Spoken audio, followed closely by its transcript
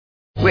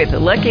With the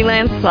Lucky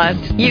Land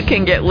Slots, you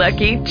can get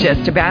lucky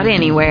just about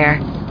anywhere.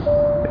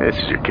 This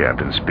is your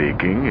captain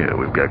speaking.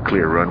 We've got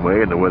clear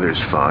runway and the weather's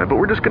fine, but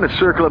we're just going to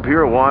circle up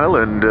here a while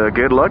and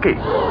get lucky.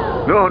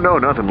 No,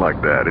 nothing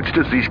like that. It's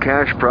just these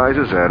cash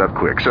prizes add up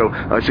quick. So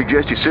I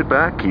suggest you sit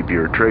back, keep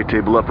your tray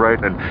table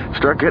upright, and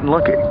start getting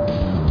lucky.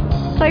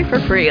 Play for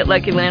free at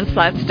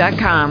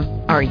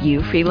LuckyLandSlots.com. Are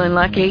you feeling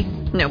lucky?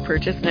 No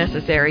purchase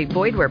necessary.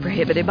 Void where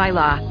prohibited by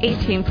law.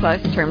 18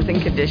 plus terms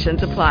and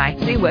conditions apply.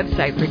 See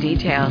website for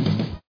details.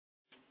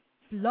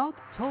 Blog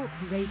Talk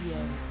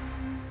Radio.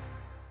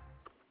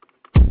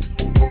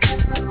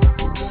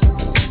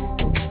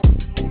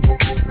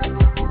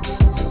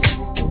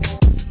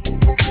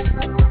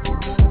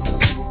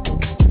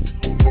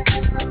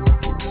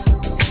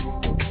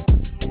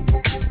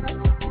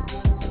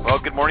 Well,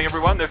 good morning,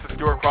 everyone. This is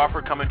Stuart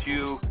Crawford coming to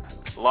you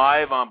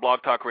live on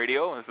Blog Talk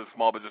Radio. This is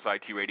Small Business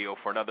IT Radio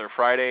for another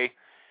Friday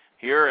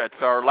here. It's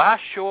our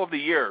last show of the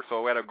year,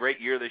 so we had a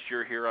great year this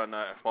year here on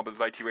Small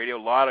Business IT Radio.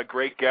 A lot of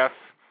great guests,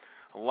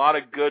 a lot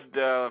of good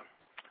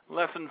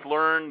lessons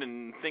learned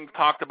and things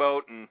talked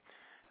about, and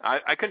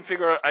I couldn't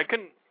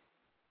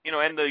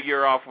end the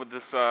year off with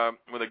this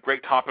with a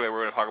great topic that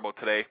we're going to talk about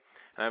today.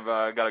 And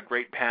I've got a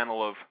great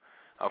panel of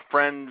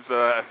friends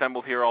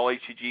assembled here, all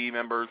HCG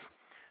members.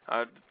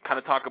 Kind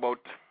of talk about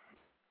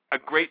a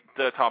great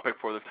topic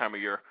for this time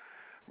of year.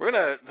 We're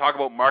going to talk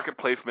about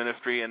marketplace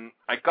ministry, and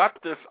I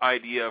got this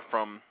idea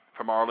from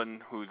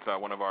Arlen, who's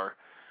one of our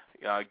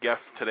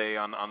guests today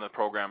on the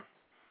program,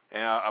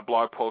 a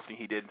blog posting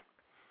he did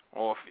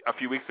a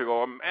few weeks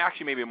ago,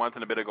 actually maybe a month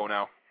and a bit ago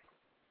now,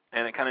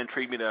 and it kind of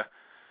intrigued me to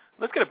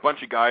let's get a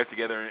bunch of guys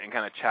together and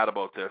kind of chat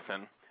about this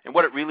and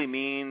what it really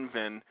means.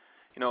 And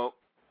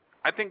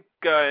I think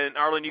and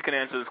Arlen, you can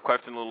answer this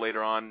question a little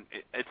later on.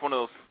 It's one of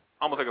those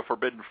almost like a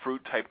forbidden fruit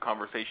type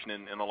conversation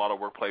in a lot of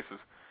workplaces.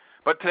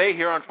 But today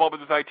here on Small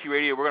Business IT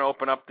Radio, we're going to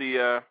open up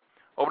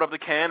the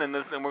can and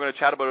we're going to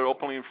chat about it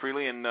openly and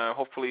freely, and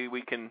hopefully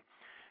we can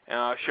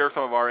share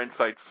some of our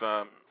insights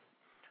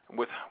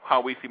with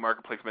how we see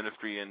marketplace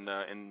ministry in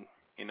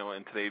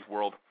today's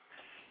world.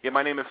 Yeah,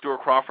 my name is Stuart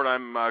Crawford.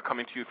 I'm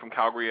coming to you from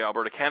Calgary,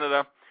 Alberta,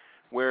 Canada,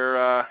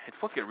 where it's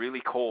supposed to get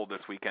really cold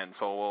this weekend.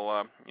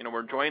 So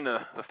we're enjoying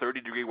the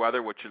 30-degree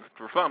weather, which is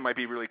for some might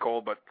be really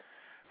cold, but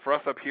for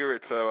us up here,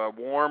 it's a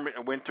warm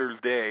winter's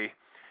day,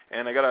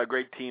 and I got a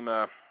great team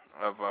of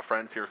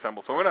friends here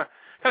assembled. So we're going to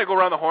kind of go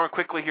around the horn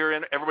quickly here,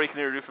 and everybody can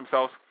introduce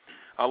themselves.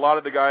 A lot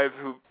of the guys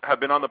who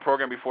have been on the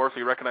program before, so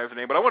you recognize the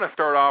name. But I want to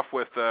start off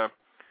with the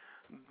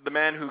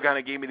man who kind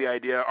of gave me the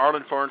idea,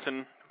 Arlen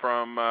Sorensen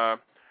from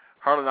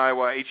Harlan,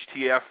 Iowa,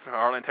 HTS,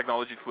 Harlan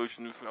Technology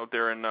Solutions out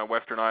there in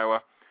western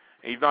Iowa.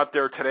 He's not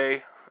there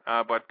today,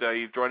 but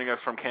he's joining us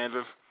from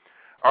Kansas.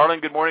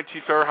 Arlen, good morning to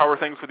you, sir. How are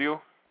things with you?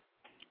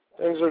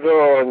 Things are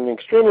going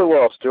extremely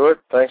well,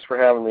 Stuart. Thanks for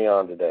having me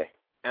on today.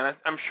 And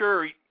I'm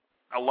sure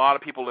a lot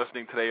of people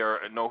listening today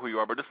know who you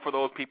are, but just for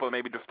those people that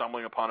may be just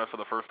stumbling upon us for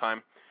the first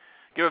time,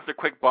 give us a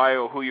quick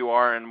bio of who you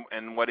are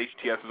and what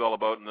HTS is all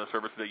about and the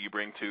services that you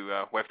bring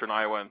to western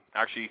Iowa and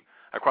actually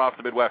across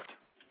the Midwest.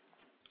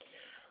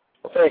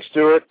 Well, thanks,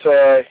 Stuart.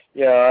 My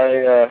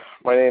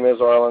name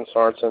is Arlen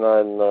Sorensen.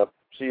 I'm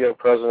CEO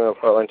President of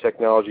Heartland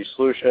Technology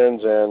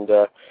Solutions,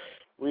 and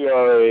we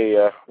are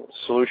a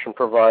solution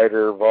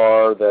provider,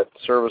 VAR, that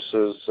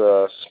services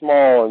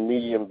small and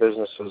medium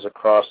businesses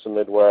across the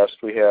Midwest.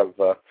 We have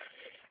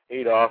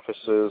 8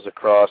 offices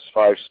across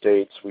 5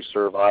 states. We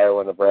serve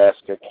Iowa,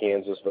 Nebraska,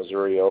 Kansas,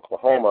 Missouri,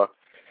 Oklahoma,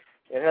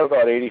 and have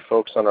about 80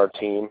 folks on our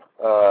team.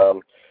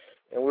 And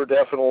we're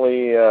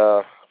definitely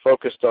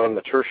focused on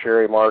the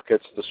tertiary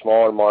markets, the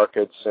smaller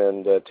markets,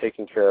 and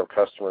taking care of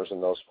customers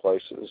in those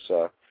places.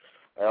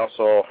 I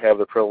also have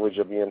the privilege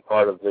of being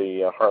part of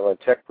the Heartland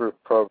Tech Group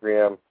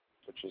program,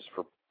 which is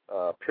for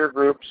peer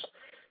groups,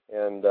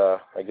 and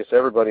I guess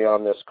everybody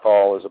on this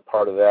call is a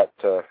part of that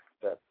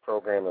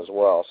program as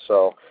well.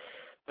 So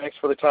thanks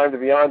for the time to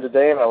be on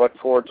today, and I look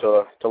forward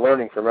to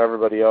learning from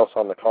everybody else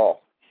on the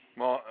call.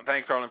 Well,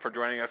 thanks, Arlen, for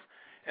joining us.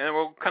 And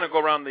we'll kind of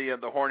go around the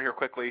horn here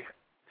quickly.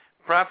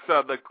 Perhaps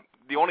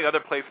the only other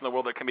place in the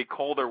world that can be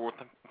colder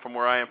from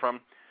where I am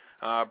from,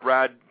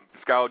 Brad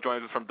Scow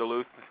joins us from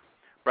Duluth.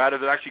 Brad,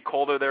 is it actually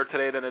colder there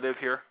today than it is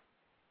here?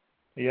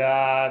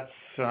 Yeah,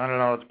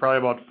 it's probably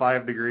about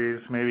 5 degrees,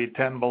 maybe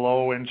 10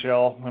 below wind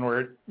chill, and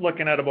we're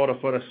looking at about a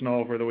foot of snow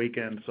over the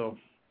weekend, so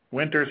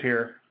winter's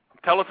here.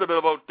 Tell us a bit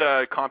about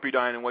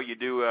Compudyne and what you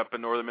do up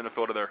in northern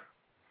Minnesota there.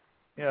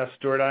 Yeah,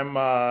 Stuart, I'm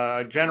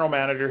a general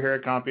manager here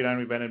at Compudyne.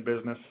 We've been in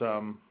business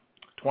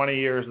 20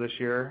 years this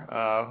year.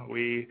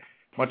 We,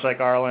 much like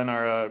Arlen,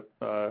 are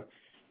a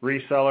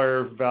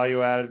reseller,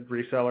 value-added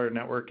reseller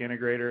network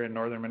integrator in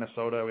northern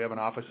Minnesota. We have an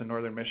office in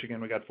northern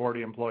Michigan. We got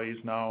 40 employees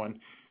now, and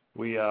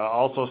we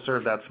also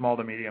serve that small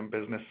to medium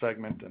business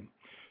segment.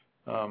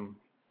 And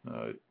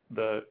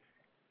the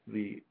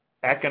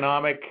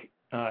economic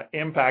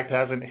impact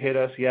hasn't hit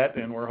us yet,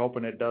 and we're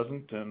hoping it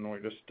doesn't. And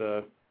we're just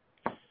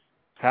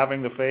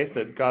having the faith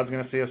that God's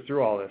going to see us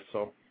through all this.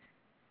 So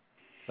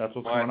that's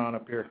what's going on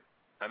up here.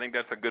 I think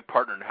that's a good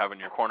partner to have in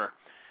your corner.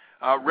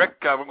 Rick,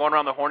 we're going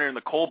around the horn here in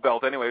the cold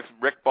belt. Anyways,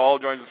 Rick Ball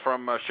joins us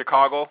from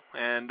Chicago,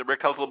 and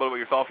Rick, tell us a little bit about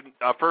yourself.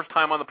 First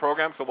time on the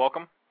program, so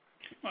welcome.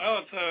 Well,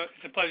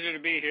 it's a pleasure to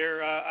be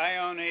here. I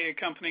own a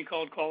company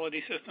called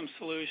Quality System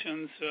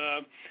Solutions.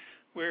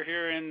 We're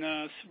here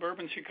in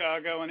suburban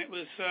Chicago, and it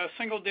was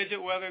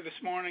single-digit weather this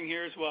morning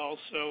here as well.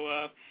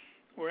 So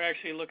we're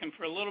actually looking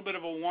for a little bit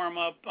of a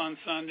warm-up on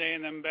Sunday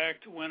and then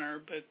back to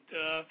winter. But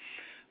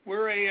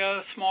we're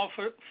a small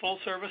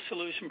full-service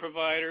solution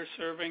provider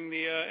serving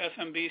the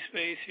SMB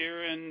space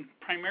here in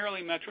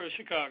primarily Metro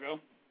Chicago.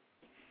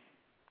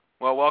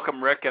 Well,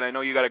 welcome, Rick, and I know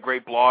you got a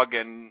great blog,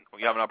 and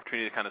we have an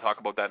opportunity to kind of talk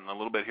about that in a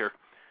little bit here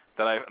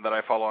that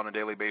I follow on a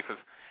daily basis.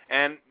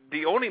 And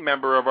the only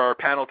member of our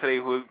panel today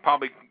who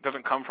probably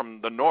doesn't come from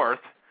the north,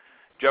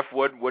 Jeff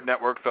Wood, Wood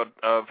Networks of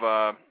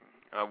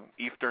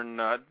Eastern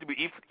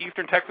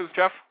Texas,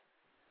 Jeff?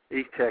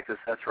 East Texas,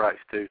 that's right,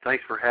 Stu.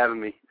 Thanks for having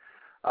me.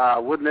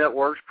 Wood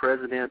Networks,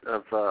 president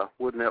of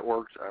Wood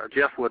Networks,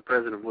 Jeff Wood,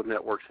 president of Wood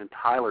Networks in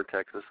Tyler,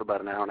 Texas,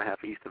 about an hour and a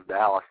half east of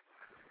Dallas.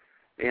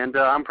 And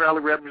I'm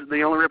proudly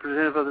the only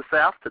representative of the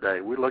South today.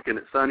 We're looking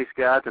at sunny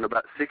skies and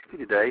about 60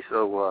 today,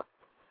 so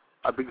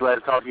I'd be glad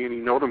to talk to any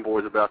northern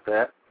boys about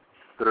that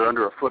are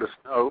under a foot of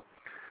snow.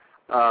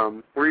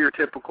 We're your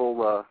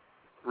typical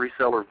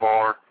reseller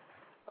VAR,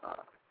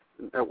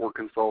 network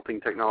consulting,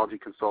 technology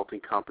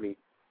consulting company,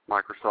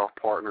 Microsoft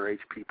partner,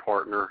 HP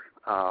partner,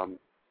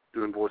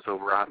 doing voice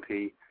over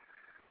IP.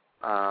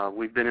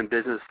 We've been in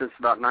business since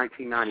about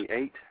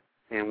 1998,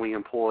 and we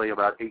employ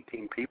about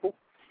 18 people.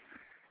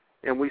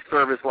 And we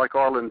service, like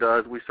Arlen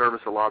does, we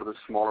service a lot of the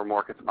smaller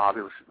markets,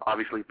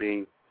 obviously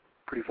being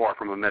pretty far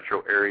from a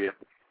metro area,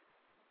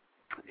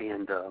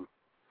 and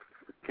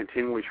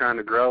continually trying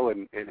to grow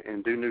and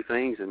do new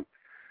things and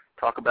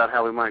talk about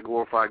how we might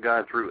glorify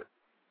God through it.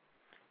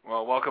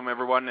 Well, welcome,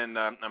 everyone, and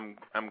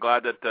I'm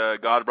glad that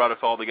God brought us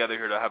all together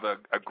here to have a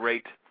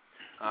great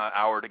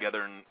hour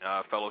together in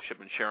fellowship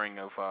and sharing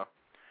of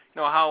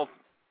how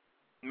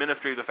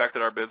ministry has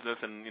affected our business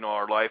and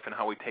our life and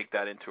how we take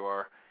that into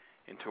our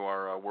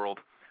world.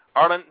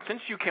 Arlen,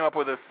 since you came up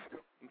with this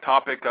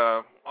topic,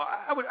 I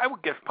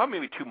would guess probably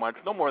maybe 2 months,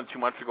 no more than 2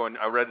 months ago, and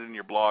I read it in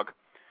your blog.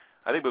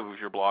 I think it was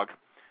your blog,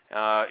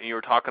 and you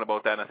were talking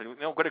about that. And I said,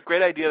 what a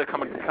great idea to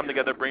come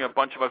together, bring a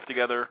bunch of us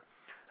together,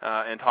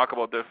 and talk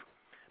about this.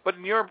 But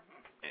in your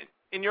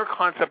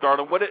concept,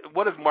 Arlen,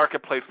 what is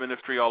marketplace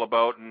ministry all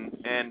about,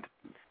 and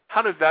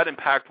how does that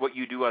impact what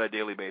you do on a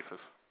daily basis?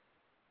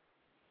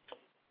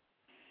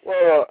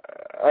 Well,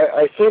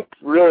 I think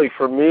really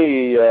for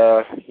me, it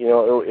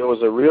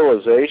was a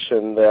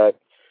realization that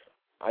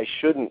I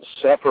shouldn't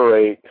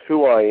separate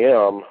who I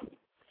am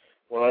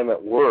when I'm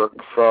at work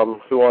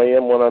from who I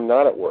am when I'm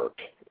not at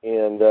work.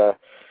 And,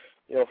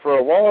 for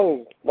a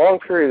long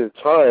period of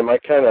time, I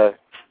kind of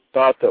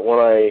thought that when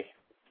I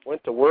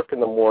went to work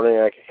in the morning,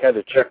 I had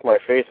to check my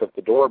faith at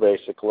the door,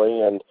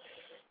 basically, and,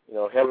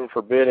 heaven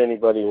forbid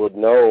anybody would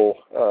know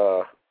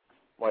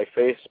my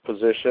faith's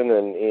position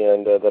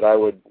and that I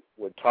would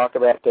talk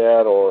about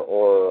that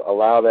or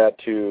allow that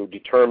to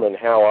determine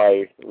how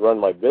I run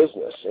my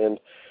business. And,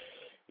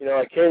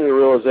 I came to the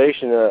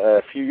realization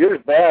a few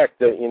years back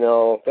that,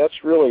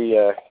 that's really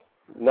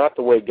not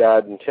the way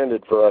God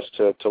intended for us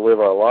to live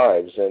our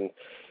lives. And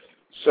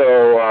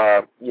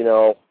so,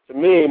 to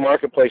me,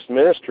 marketplace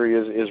ministry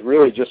is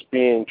really just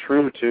being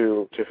true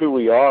to who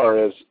we are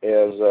as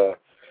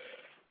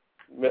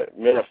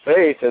men of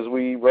faith as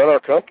we run our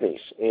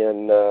companies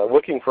and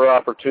looking for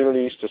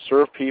opportunities to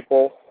serve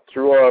people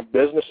through our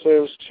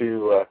businesses,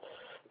 to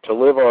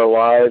live our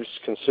lives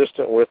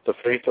consistent with the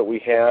faith that we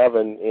have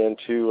and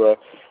to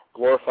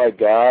glorify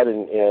God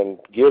and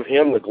give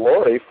Him the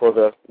glory for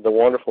the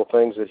wonderful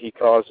things that He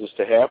causes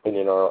to happen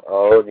in our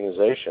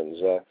organizations.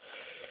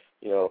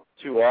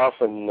 Too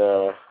often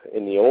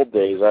in the old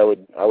days,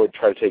 I would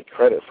try to take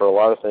credit for a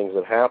lot of things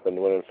that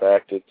happened when in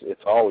fact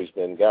it's always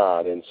been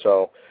God. And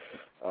so,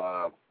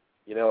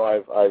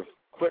 I've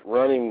quit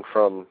running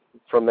from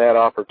that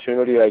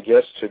opportunity, I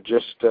guess, to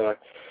just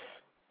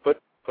put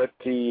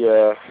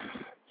the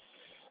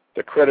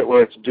credit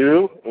where it's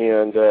due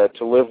and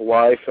to live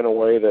life in a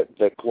way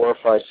that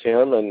glorifies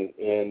Him.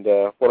 And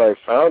what I've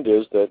found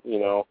is that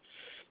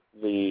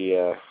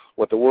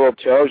what the world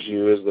tells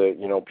you is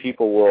that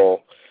people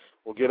will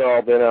get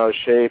all bent out of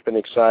shape and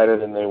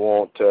excited, and they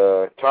won't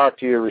talk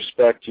to you,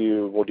 respect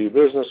you, will do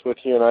business with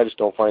you, and I just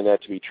don't find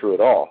that to be true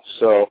at all.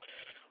 So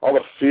all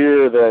the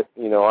fear that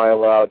I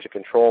allowed to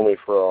control me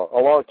for a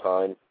long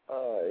time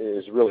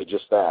is really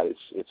just that.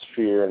 It's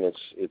fear, and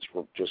it's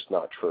just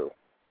not true.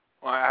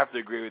 Well, I have to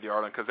agree with you,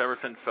 Arlen, because ever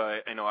since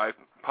I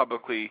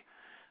publicly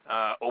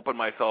opened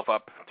myself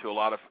up to a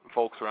lot of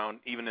folks around,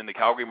 even in the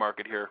Calgary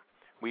market here,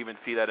 we even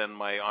see that in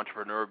my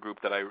entrepreneur group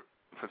that I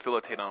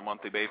facilitate on a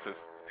monthly basis,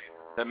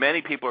 that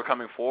many people are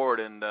coming forward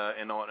and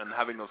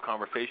having those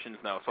conversations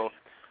now. So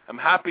I'm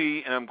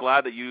happy and I'm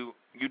glad that you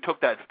took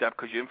that step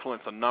because you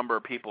influenced a number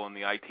of people in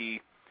the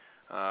IT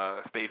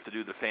space to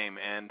do the same.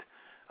 And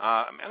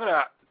I'm going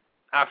to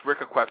ask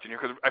Rick a question here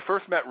because I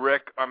first met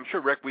Rick. I'm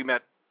sure, Rick, we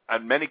met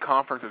at many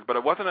conferences, but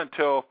it wasn't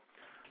until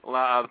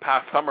the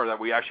past summer that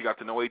we actually got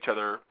to know each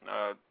other,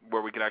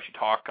 where we could actually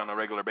talk on a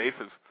regular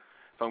basis.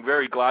 So I'm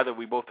very glad that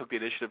we both took the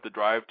initiative to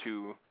drive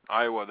to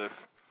Iowa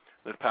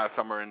this past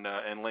summer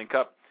and link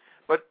up.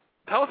 But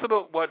tell us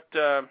about what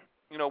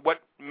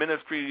what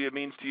ministry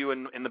means to you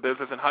in the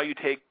business, and how you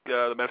take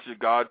the message of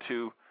God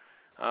to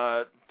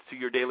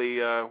your daily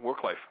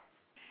work life.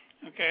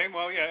 Okay,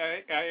 well, yeah,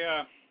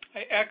 I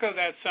echo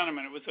that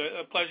sentiment. It was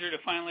a pleasure to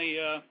finally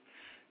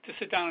to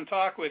sit down and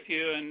talk with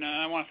you, and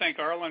I want to thank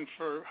Arlen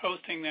for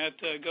hosting that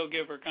Go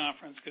Giver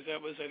conference, because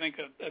that was, I think,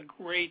 a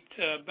great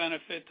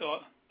benefit to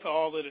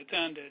all that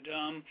attended.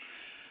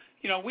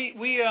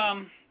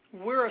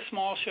 We're a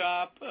small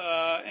shop,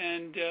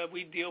 and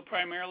we deal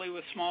primarily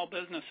with small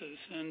businesses,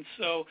 and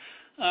so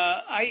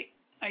I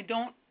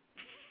don't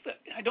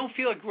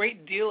feel a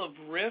great deal of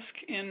risk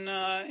in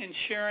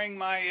sharing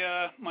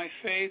my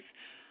faith,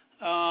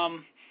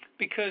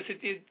 because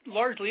it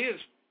largely is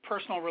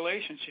personal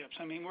relationships.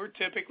 I mean, we're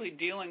typically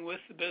dealing with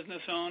the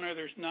business owner.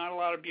 There's not a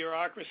lot of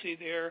bureaucracy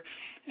there,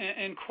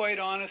 and quite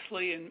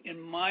honestly, in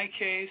my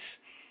case,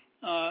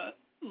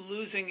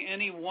 losing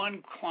any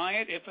one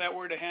client, if that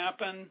were to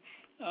happen,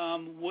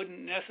 wouldn't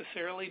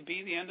necessarily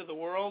be the end of the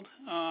world.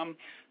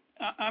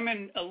 I'm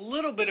in a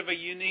little bit of a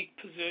unique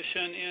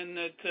position in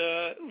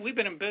that we've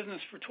been in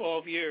business for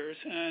 12 years,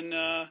 and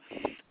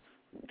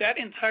that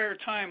entire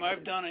time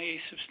I've done a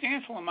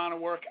substantial amount of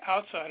work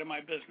outside of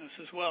my business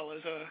as well,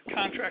 as a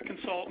contract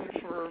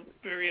consultant for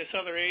various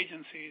other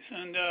agencies,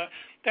 and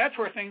that's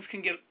where things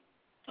can get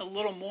a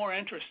little more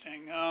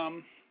interesting.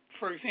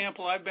 For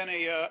example, I've been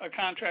a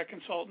contract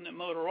consultant at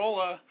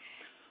Motorola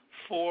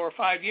for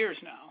 5 years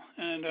now,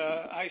 and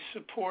I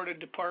support a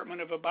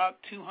department of about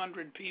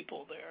 200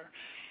 people there,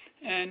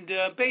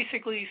 and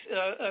basically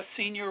a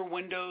senior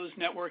Windows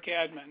network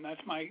admin.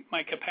 That's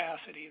my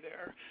capacity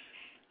there.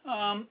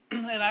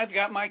 And I've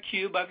got my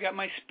cube, I've got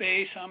my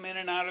space, I'm in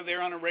and out of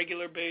there on a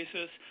regular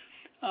basis.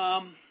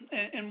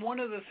 And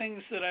one of the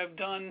things that I've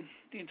done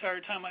the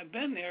entire time I've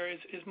been there is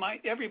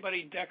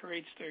everybody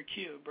decorates their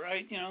cube,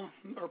 right?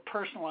 Or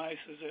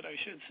personalizes it, I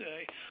should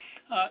say.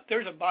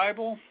 There's a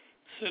Bible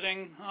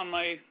sitting on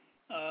my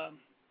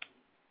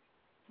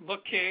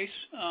bookcase.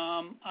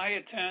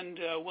 I attend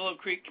Willow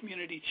Creek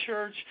Community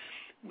Church.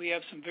 We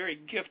have some very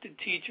gifted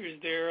teachers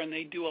there, and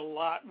they do a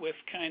lot with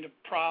kind of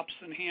props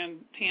and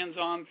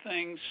hands-on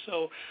things.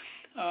 So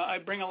I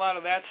bring a lot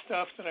of that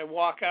stuff that I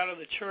walk out of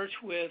the church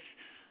with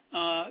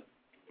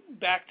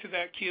back to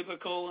that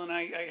cubicle, and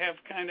I have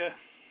kind of,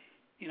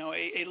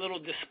 a little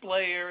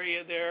display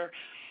area there.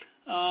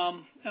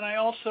 And I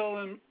also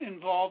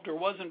am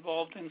was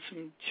involved in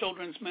some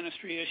children's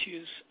ministry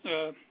issues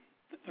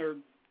or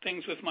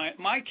things with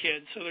my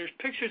kids. So there's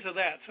pictures of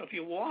that. So if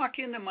you walk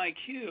into my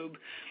cube,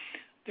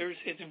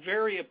 it's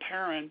very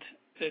apparent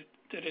that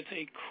it's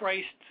a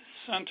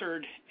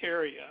Christ-centered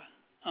area,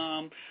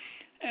 and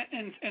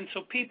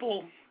so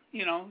people,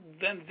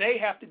 then they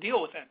have to deal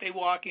with that. They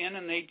walk in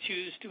and they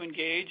choose to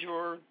engage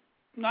or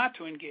not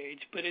to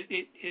engage, but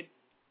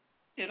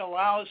it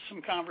allows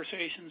some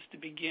conversations to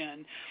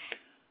begin.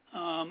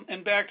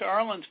 And back to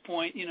Arlen's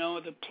point,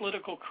 the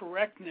political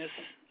correctness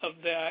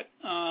of that.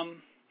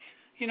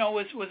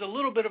 Was a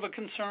little bit of a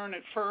concern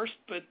at first,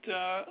 but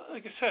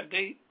like I said,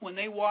 when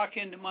they walk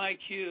into my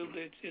cube,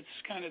 it's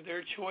kind of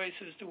their choice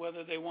as to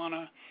whether they want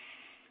to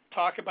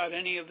talk about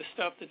any of the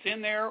stuff that's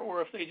in there,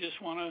 or if they just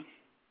want to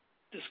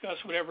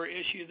discuss whatever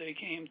issue they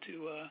came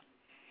to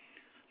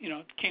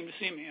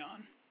see me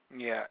on.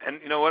 Yeah,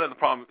 and one of the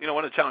problems,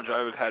 one of the challenges I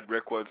always had,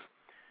 Rick, was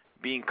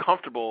being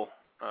comfortable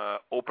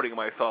opening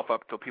myself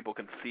up so people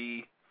can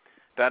see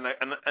that,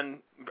 and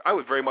I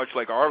was very much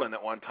like Arlen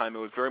at one time. It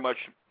was very much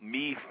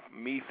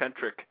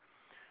me-centric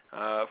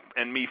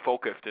and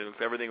me-focused.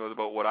 Everything was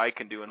about what I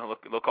can do, and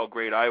look how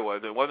great I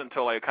was. It wasn't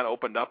until I kind of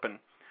opened up and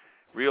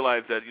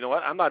realized that,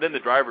 I'm not in the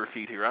driver's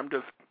seat here. I'm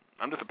just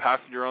a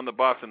passenger on the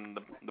bus, and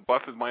the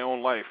bus is my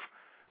own life.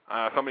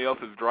 Somebody else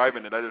is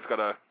driving it. I just got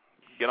to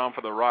get on for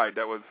the ride.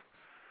 That was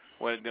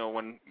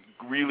when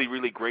really,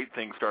 really great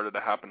things started to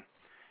happen.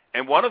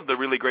 And one of the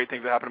really great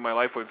things that happened in my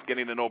life was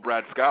getting to know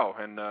Brad Scow.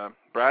 And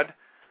Brad,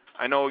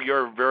 I know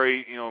you're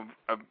very,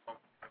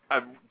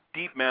 a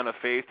deep man of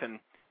faith, and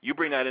you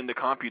bring that into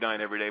CompuDyne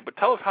every day. But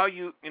tell us how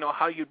you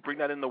bring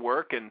that into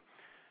work, and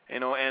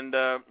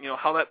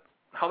how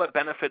that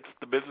benefits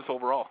the business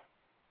overall.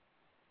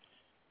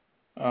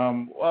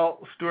 Well,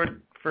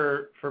 Stuart,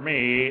 for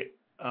me,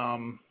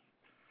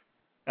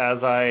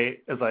 as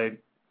I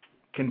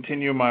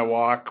continue my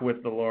walk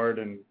with the Lord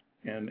and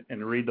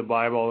read the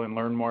Bible and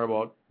learn more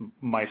about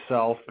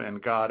myself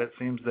and God, it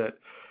seems that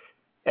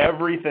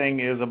everything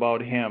is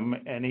about Him,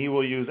 and He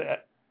will use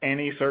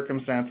any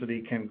circumstance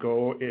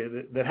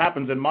that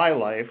happens in my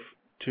life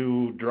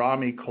to draw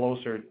me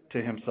closer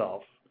to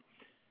Himself.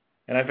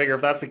 And I figure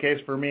if that's the case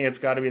for me, it's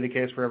got to be the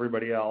case for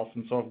everybody else.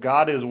 And so if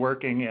God is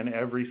working in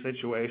every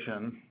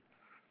situation,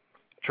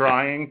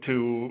 trying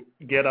to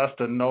get us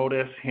to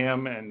notice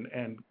Him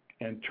and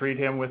treat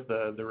Him with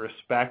the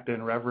respect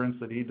and reverence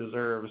that He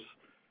deserves,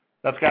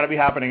 that's got to be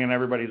happening in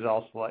everybody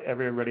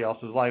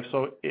else's life.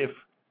 So if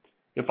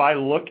if I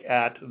look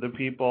at the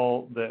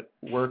people that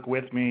work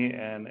with me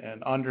and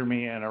under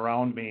me and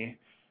around me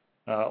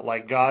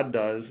like God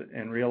does,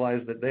 and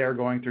realize that they are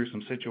going through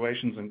some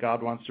situations and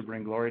God wants to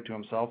bring glory to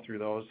himself through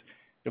those,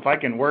 if I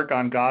can work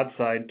on God's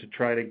side to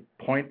try to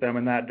point them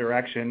in that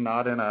direction,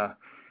 not in a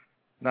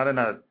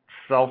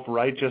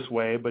self-righteous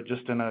way, but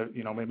just in a,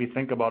 maybe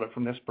think about it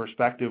from this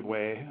perspective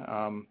way,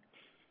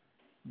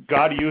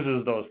 God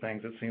uses those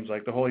things, it seems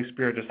like. The Holy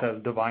Spirit just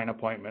has divine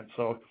appointments.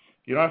 So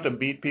you don't have to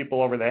beat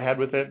people over the head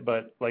with it,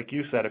 but like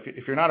you said,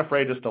 if you're not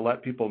afraid just to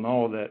let people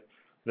know that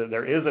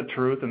there is a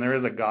truth and there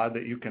is a God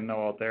that you can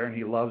know out there, and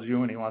he loves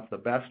you and he wants the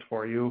best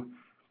for you,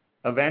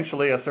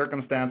 eventually a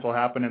circumstance will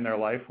happen in their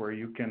life where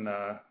you can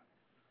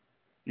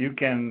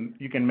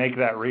make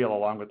that real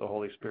along with the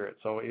Holy Spirit.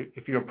 So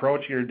if you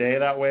approach your day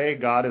that way,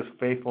 God is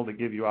faithful to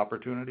give you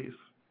opportunities.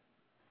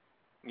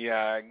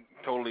 Yeah, I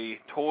totally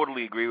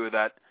agree with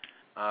that,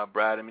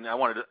 Brad. I mean, I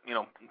wanted to,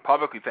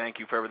 publicly thank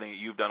you for everything that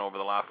you've done over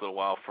the last little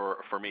while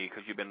for me,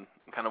 because you've been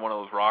kind of one of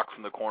those rocks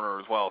in the corner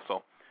as well.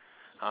 So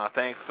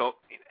thanks. So,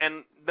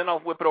 and then I'll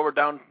whip it over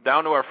down to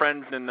our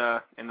friends in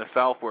the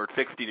South where it's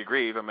 60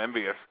 degrees. I'm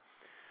envious.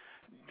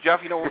 Jeff,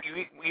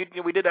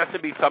 we did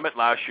SMB Summit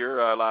last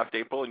year, last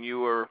April, and you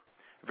were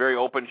very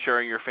open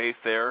sharing your faith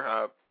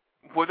there.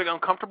 Was it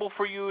uncomfortable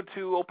for you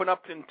to open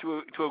up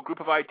to a group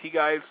of IT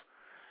guys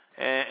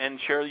and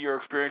share your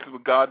experiences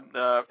with God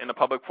in a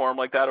public forum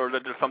like that, or is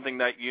it just something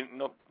that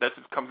that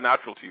just comes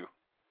natural to you?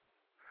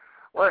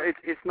 Well,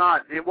 it's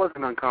not. It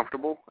wasn't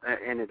uncomfortable,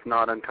 and it's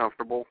not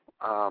uncomfortable.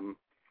 I'm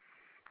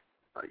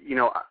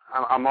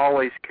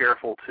always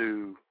careful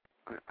to.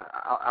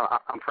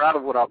 I'm proud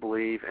of what I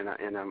believe, and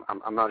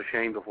I'm not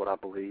ashamed of what I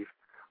believe.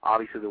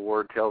 Obviously, the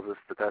Word tells us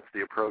that that's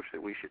the approach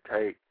that we should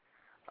take.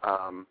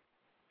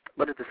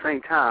 But at the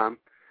same time,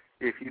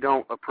 if you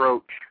don't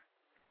approach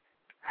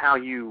how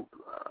you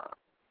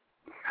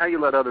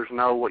let others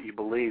know what you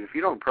believe, if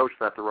you don't approach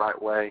that the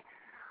right way,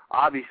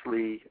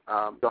 obviously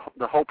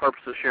the whole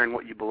purpose of sharing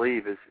what you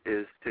believe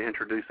is to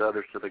introduce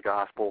others to the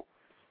gospel,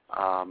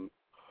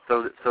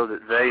 so that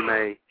they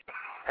may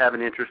have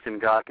an interest in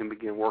God and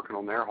begin working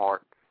on their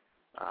heart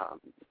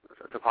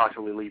to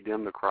possibly lead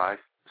them to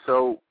Christ.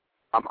 So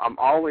I'm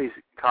always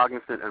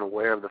cognizant and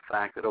aware of the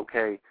fact that,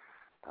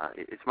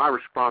 it's my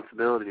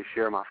responsibility to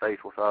share my faith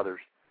with others.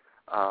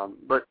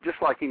 But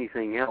just like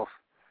anything else,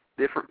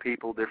 different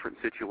people, different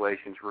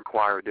situations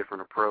require a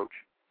different approach.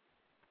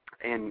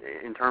 And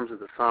in terms of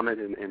the summit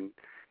and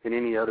in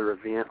any other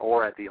event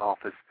or at the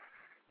office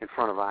in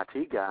front of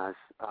IT guys,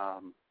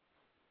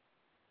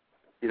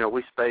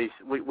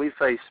 we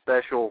face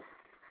special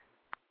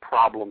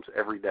problems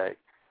every day.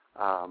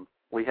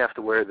 We have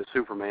to wear the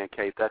Superman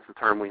cape. That's the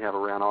term we have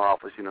around our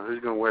office. Who's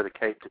going to wear the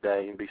cape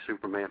today and be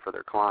Superman for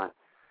their client?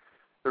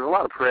 There's a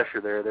lot of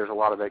pressure there. There's a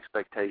lot of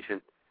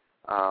expectation.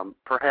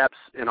 Perhaps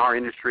in our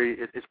industry,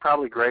 it's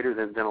probably greater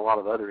than a lot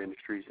of other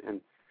industries.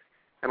 And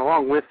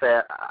along with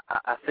that,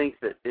 I think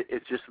that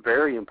it's just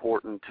very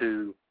important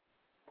to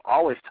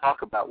always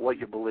talk about what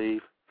you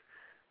believe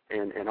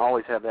and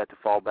always have that to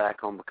fall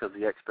back on, because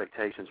the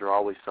expectations are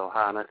always so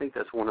high. And I think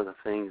that's one of the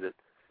things that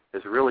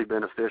is really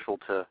beneficial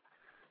to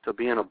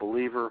being a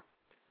believer,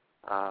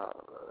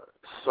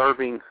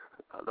 serving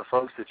the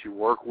folks that you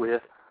work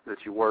with,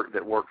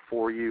 that work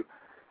for you,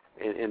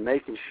 and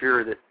making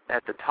sure that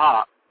at the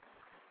top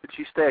that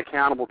you stay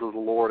accountable to the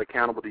Lord,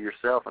 accountable to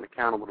yourself, and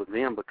accountable to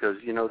them, because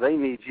they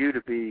need you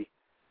to be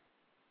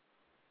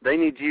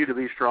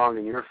strong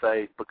in your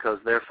faith, because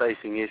they're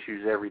facing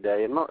issues every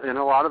day, and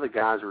a lot of the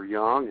guys are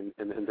young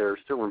and they're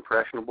still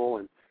impressionable,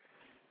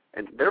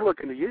 and they're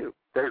looking to you.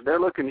 They're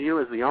looking to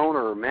you as the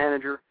owner or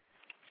manager,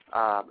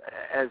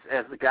 as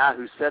the guy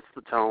who sets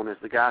the tone, as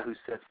the guy who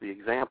sets the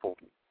example.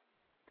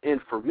 And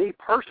for me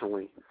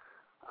personally,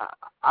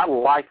 I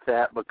like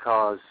that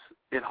because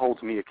it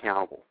holds me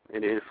accountable,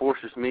 and it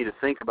forces me to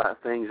think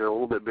about things that are a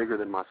little bit bigger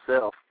than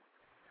myself,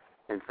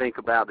 and think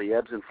about the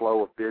ebbs and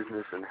flow of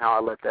business and how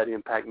I let that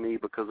impact me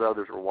because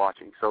others are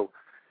watching. So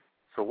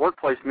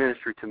workplace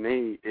ministry to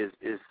me is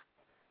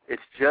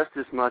it's just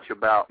as much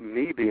about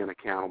me being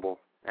accountable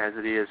as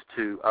it is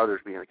to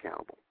others being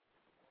accountable.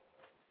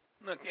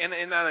 Look,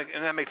 and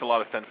that makes a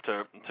lot of sense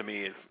to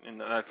me.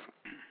 And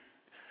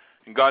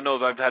God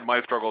knows I've had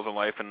my struggles in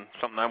life, and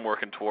something I'm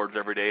working towards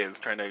every day is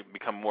trying to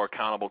become more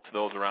accountable to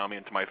those around me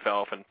and to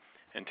myself and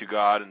to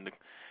God, and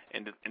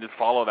just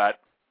follow that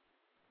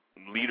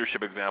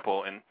leadership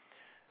example. And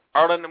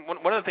Arlen,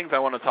 one of the things I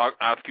want to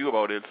ask you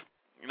about is,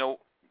 that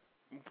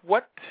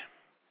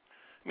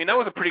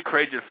was a pretty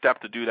courageous step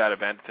to do that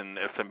event in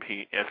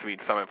SMB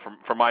Summit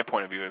from my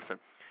point of view. Is that,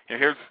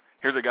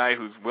 here's a guy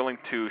who's willing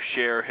to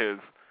share his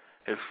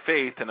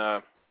faith in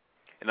an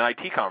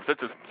IT conference. That's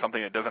just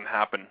something that doesn't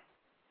happen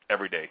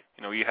every day.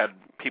 You had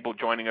people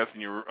joining us in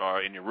your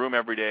room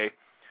every day,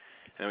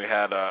 and we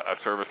had a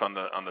service on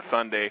the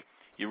Sunday.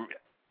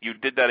 You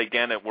did that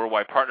again at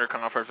Worldwide Partner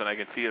Conference, and I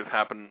can see that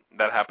happen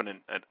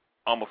at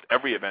almost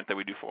every event that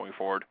we do going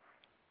forward.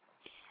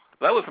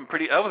 That was a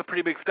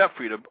pretty big step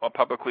for you to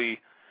publicly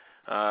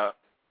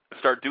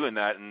start doing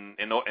that and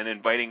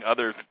inviting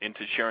others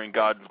into sharing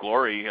God's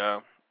glory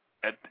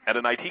at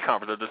an IT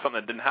conference? Or just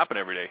something that didn't happen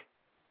every day?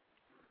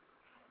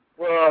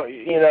 Well,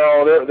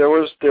 there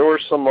were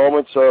some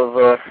moments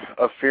of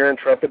fear and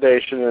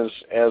trepidation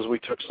as we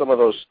took some of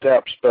those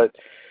steps, but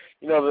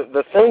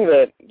the thing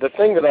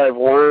that I've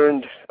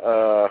learned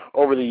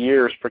over the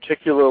years,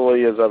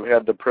 particularly as I've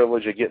had the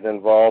privilege of getting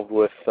involved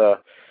with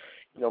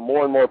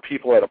more and more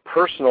people at a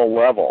personal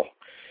level,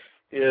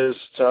 is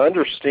to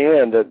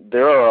understand that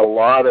there are a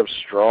lot of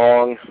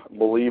strong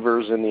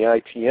believers in the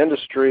IT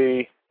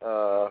industry,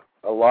 a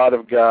lot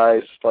of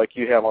guys like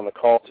you have on the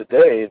call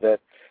today that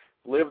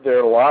live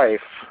their life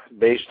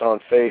based on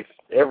faith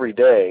every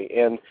day.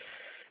 And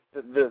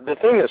the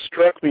thing that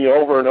struck me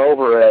over and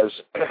over as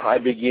I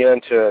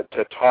began to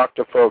talk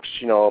to folks,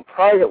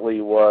 privately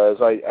was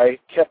I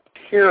kept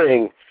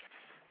hearing,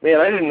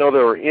 man, I didn't know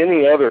there were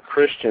any other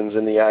Christians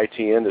in the IT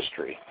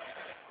industry.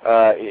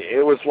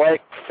 It was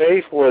like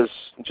faith was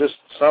just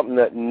something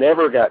that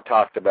never got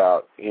talked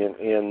about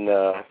in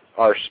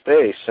our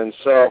space. And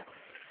so,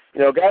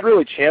 God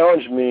really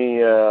challenged me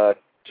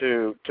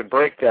to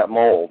break that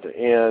mold.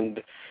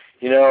 And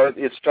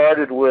it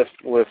started with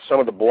some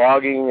of the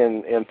blogging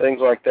and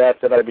things like that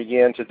I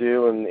began to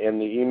do,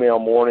 and the email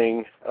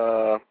morning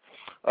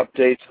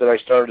updates that I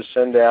started to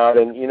send out.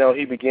 And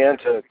he began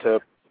to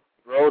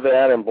grow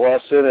that and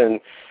bless it. And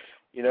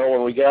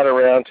when we got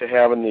around to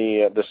having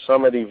the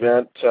summit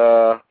event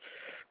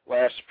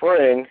last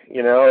spring,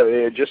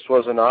 it just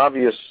was an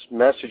obvious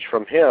message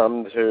from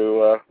him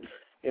to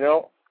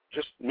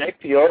just make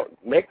the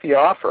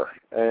offer.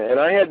 And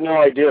I had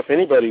no idea if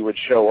anybody would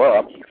show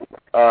up.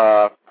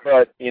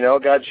 But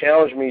God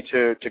challenged me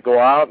to go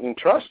out and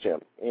trust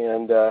him.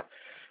 And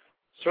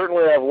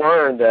certainly I've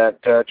learned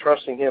that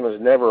trusting him is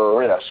never a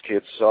risk.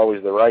 It's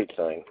always the right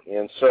thing.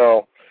 And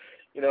so,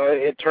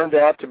 it turned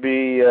out to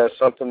be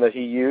something that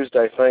he used,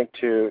 I think,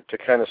 to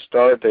kind of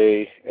start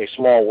a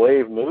small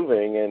wave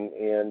moving.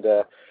 And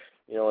a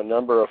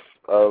number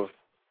of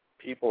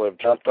people have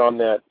jumped on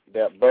that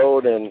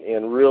boat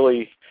and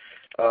really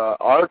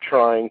are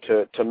trying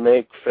to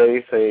make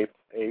faith a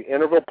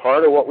integral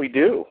part of what we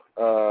do.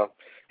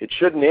 It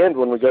shouldn't end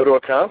when we go to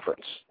a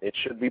conference. It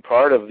should be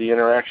part of the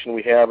interaction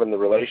we have and the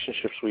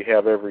relationships we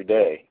have every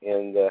day.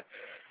 And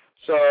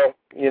so,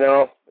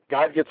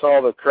 God gets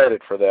all the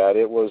credit for that.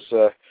 It was,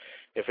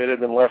 if it had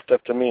been left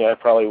up to me, I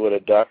probably would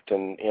have ducked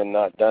and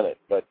not done it.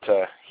 But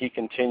he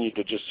continued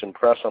to just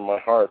impress on my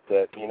heart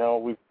that,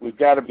 we've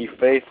got to be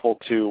faithful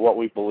to what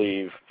we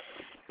believe,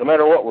 no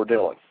matter what we're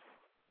doing.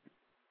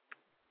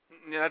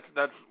 Yeah,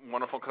 that's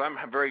wonderful, because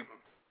I'm very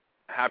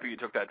happy you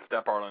took that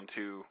step, Arlen,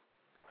 to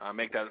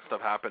make that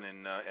stuff happen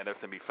at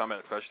SMB Summit,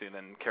 especially, and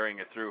then carrying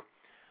it through.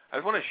 I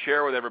just want to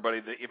share with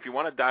everybody that if you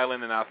want to dial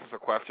in and ask us a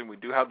question, we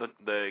do have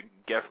the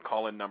guest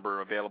call-in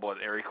number available at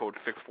area code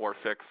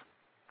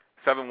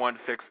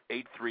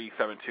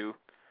 646-716-8372.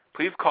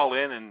 Please call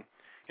in, and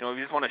if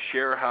you just want to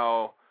share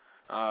how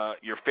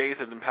your faith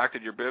has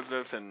impacted your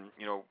business and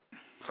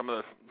some of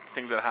the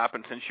things that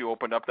happened since you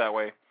opened up that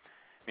way.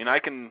 I mean, I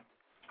can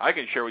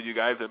share with you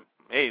guys that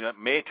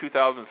May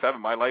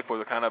 2007, my life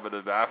was a kind of a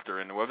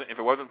disaster, and if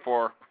it wasn't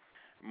for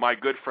my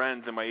good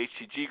friends in my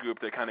HTG group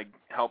that kind of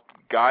helped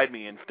guide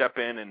me and step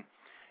in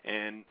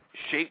and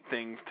shape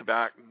things to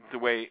back the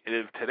way it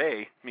is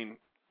today. I mean,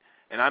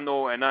 and I'm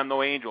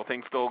no angel.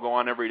 Things still go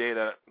on every day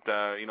that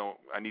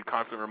I need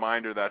constant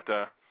reminder that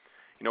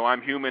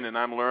I'm human and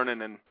I'm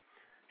learning, and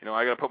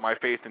I got to put my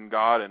faith in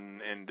God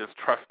and just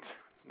trust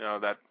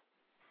that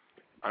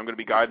I'm going to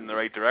be guided in the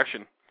right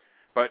direction.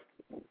 But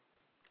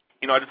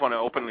I just want to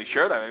openly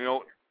share that.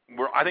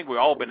 I think we've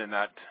all been in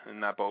that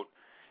boat.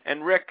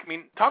 And Rick, I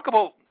mean, talk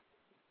about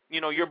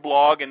your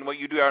blog and what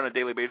you do on a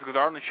daily basis, because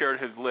Arlen shared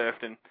his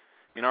list, and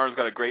Arlen's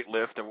got a great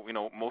list of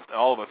most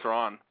all of us are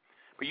on.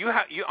 But you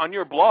on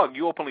your blog,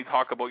 you openly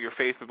talk about your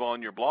faith as well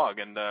on your blog,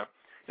 and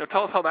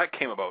tell us how that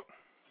came about.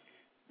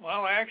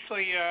 Well,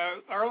 actually,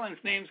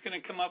 Arlen's name's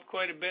going to come up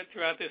quite a bit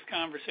throughout this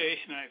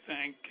conversation, I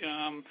think.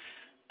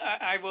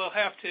 I will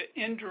have to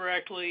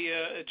indirectly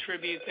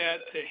attribute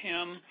that to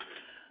him.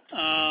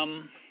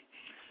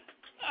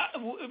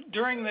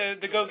 During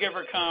the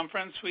Go-Giver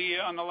conference,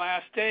 on the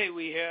last day,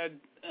 we had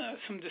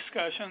some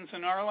discussions,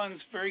 and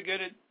Arlen's very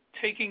good at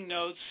taking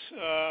notes,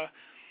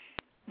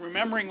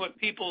 remembering what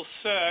people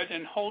said,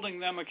 and holding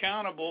them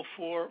accountable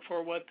for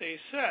what they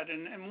said.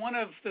 And one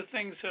of the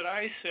things that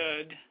I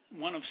said,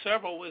 one of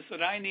several, was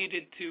that I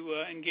needed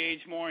to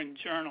engage more in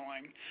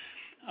journaling.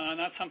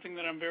 That's something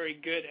that I'm very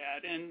good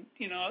at. And,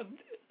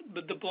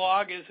 but the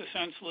blog is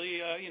essentially,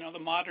 the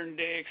modern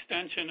day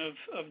extension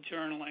of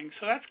journaling.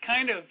 So that's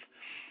kind of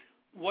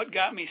what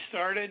got me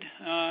started.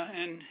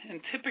 And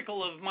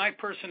typical of my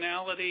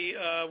personality,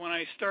 when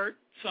I start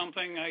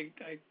something, I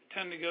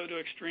tend to go to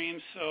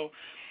extremes. So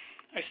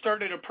I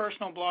started a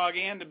personal blog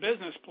and a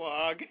business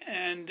blog,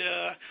 and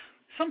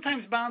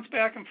sometimes bounce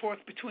back and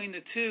forth between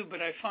the two.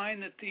 But I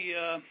find that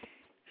the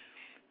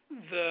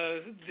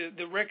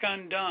Rick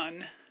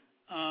Undone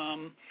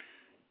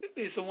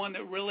is the one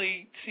that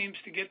really seems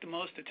to get the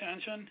most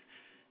attention.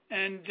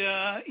 And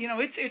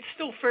it's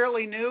still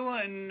fairly new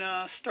and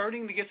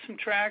starting to get some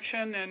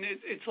traction. And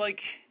it's like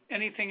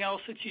anything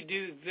else that you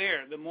do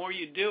there. The more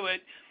you do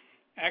it,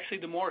 actually,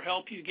 the more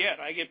help you get.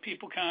 I get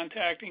people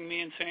contacting me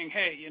and saying,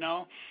 hey,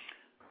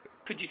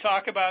 could you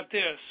talk about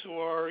this?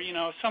 Or,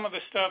 some of the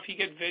stuff, you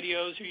get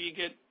videos or you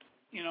get,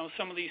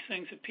 some of these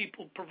things that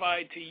people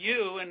provide to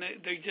you, and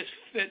they just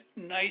fit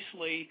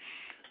nicely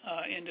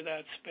into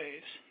that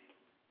space.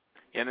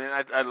 And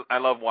I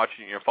love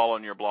watching you,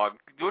 following your blog.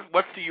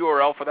 What's the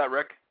URL for that,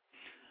 Rick?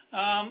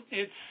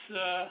 It's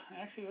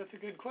actually, that's a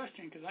good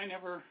question because I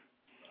never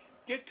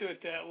get to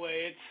it that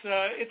way.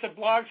 It's a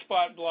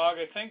Blogspot blog.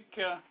 I think.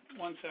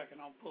 One second,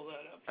 I'll pull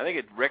that up. I think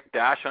it's Rick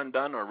Dash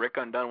Undone or Rick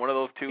Undone. One of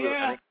those two.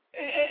 Yeah. I think.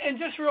 And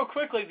just real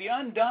quickly, the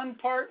undone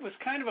part was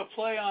kind of a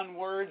play on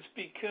words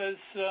because,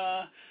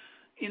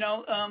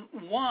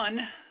 one,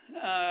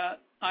 I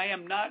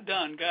am not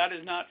done. God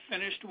is not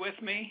finished with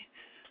me.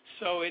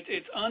 So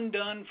it's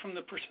undone from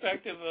the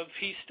perspective of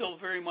he's still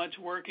very much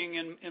working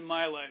in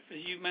my life.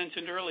 As you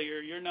mentioned earlier,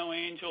 you're no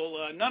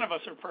angel. None of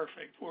us are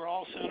perfect. We're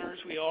all sinners.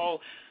 We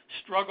all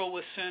struggle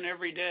with sin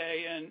every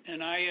day.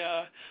 And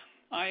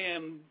I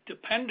am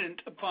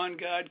dependent upon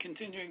God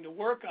continuing to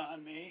work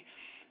on me.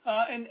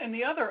 And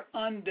the other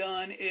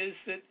undone is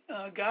that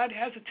God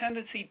has a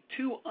tendency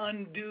to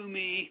undo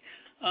me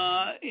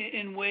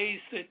in ways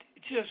that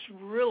just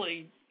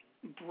really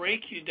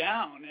break you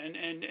down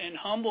and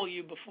humble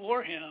you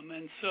before Him.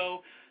 And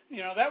so,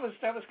 that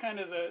was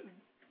kind of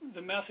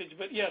the message.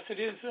 But yes,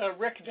 it is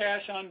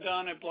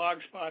Rick-Undone at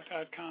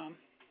blogspot.com.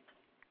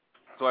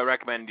 So I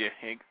recommend you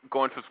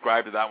go and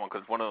subscribe to that one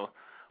because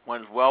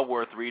one's well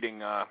worth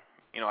reading. I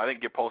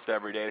think you post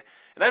every day.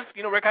 And that's,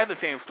 Rick, I have the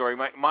same story.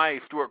 My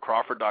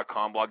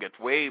StuartCrawford.com blog gets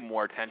way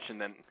more attention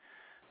than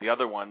the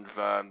other ones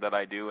that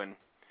I do, and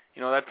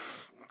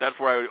that's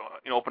where I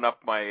open up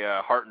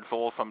my heart and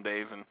soul some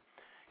days. And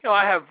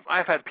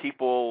I've had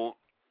people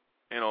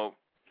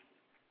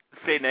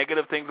say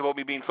negative things about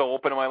me being so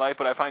open in my life,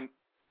 but I find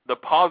the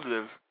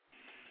positives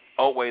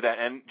outweigh that.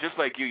 And just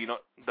like you,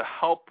 the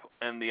help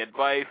and the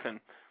advice and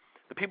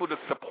the people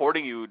just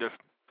supporting you, just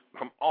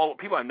from all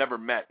people I've never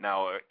met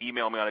now,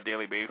 email me on a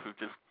daily basis,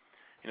 just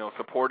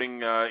supporting,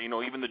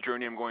 even the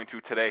journey I'm going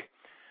through today.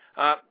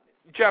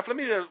 Jeff, let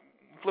me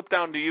flip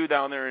down to you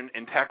down there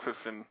in Texas,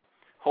 and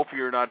hopefully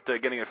you're not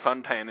getting a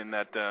suntan in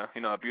that,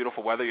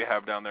 beautiful weather you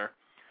have down there.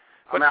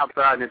 I'm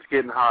outside and it's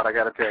getting hot, I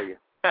got to tell you.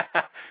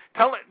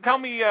 Tell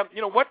me,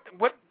 what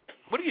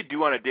do you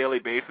do on a daily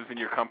basis in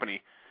your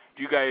company?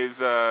 Do you guys,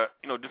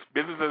 just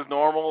business as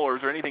normal, or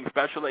is there anything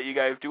special that you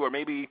guys do, or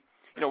maybe,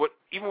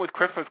 even with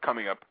Christmas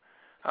coming up,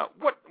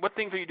 what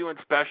things are you doing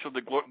special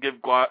to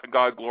give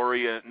God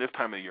glory in this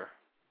time of the year?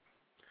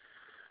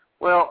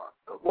 Well,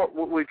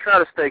 we try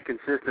to stay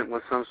consistent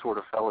with some sort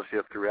of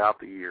fellowship throughout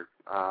the year.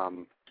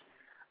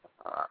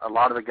 A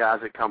lot of the guys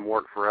that come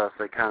work for us,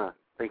 they kind of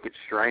think it's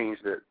strange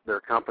that their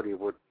company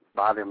would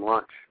buy them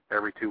lunch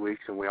every 2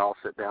 weeks and we all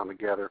sit down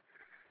together,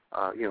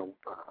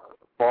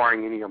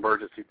 barring any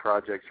emergency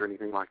projects or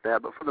anything like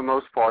that. But for the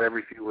most part,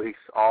 every few weeks,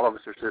 all of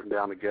us are sitting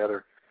down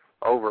together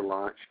over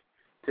lunch,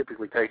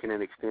 typically taking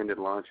an extended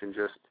lunch, and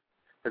just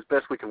as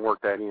best we can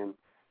work that in,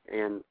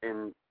 and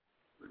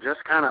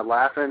just kind of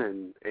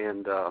laughing.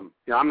 And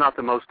I'm not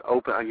the most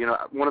open.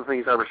 One of the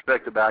things I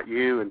respect about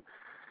you and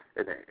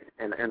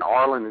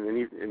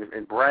Arlen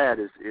and Brad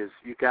is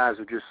you guys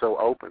are just so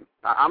open.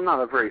 I'm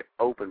not a very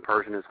open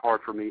person. It's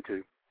hard for me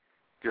to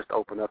just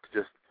open up to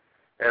just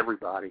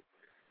everybody.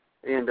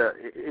 And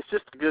it's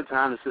just a good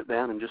time to sit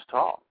down and just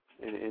talk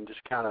and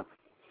just kind of,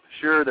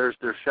 sure, there's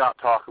shop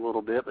talk a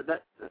little bit, but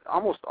that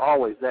almost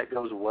always that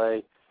goes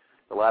away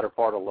the latter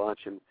part of lunch,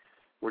 and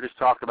we're just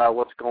talking about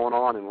what's going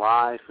on in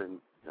life and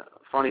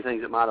funny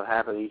things that might have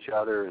happened to each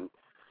other, and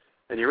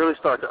you really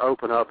start to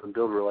open up and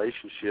build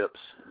relationships,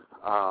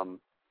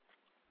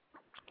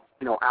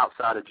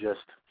 outside of just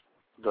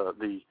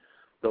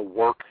the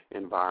work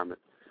environment.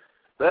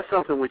 That's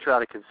something we try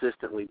to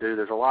consistently do.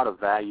 There's a lot of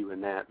value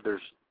in that.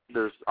 There's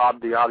the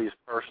obvious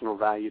personal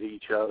value to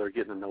each other,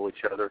 getting to know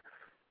each other.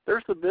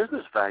 There's the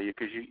business value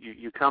because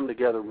you come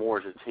together more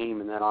as a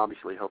team, and that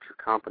obviously helps your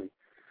company.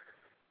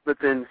 But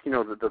then,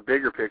 the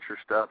bigger picture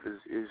stuff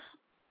is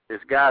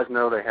guys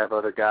know they have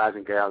other guys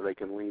and gals they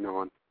can lean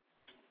on,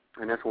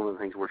 and that's one of the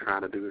things we're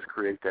trying to do is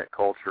create that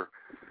culture.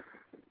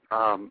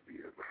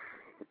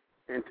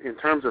 In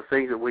terms of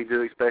things that we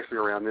do, especially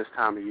around this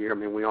time of year,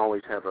 we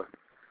always have a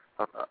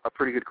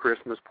pretty good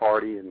Christmas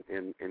party and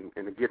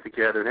a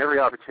get-together, and every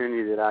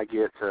opportunity that I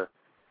get to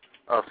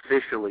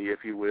officially, if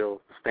you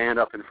will, stand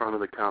up in front of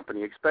the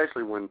company,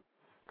 especially when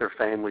their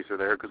families are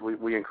there, because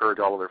we encourage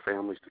all of their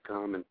families to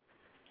come, and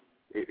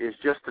it's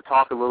just to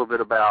talk a little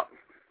bit about,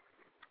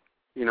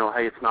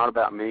 hey, it's not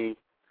about me.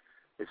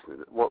 It's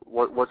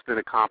what's been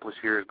accomplished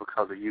here is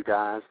because of you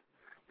guys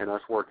and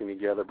us working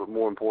together, but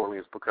more importantly,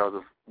 it's because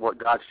of what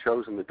God's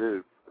chosen to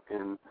do.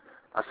 And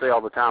I say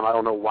all the time, I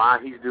don't know why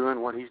He's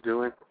doing what He's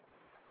doing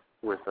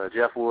with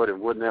Jeff Wood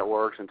and Wood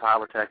Networks and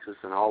Tyler, Texas,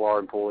 and all our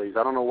employees.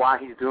 I don't know why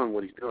He's doing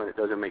what He's doing. It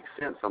doesn't make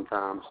sense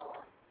sometimes.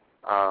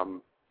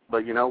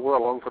 but we're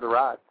along for the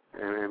ride,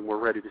 and we're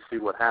ready to see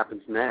what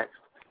happens next.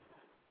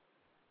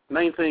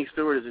 Main thing,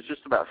 Stuart, is it's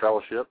just about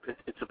fellowship.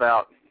 It's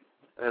about,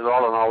 as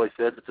Arlen always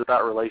says, it's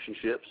about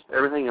relationships.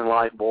 Everything in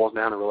life boils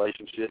down to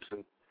relationships,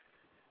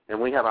 and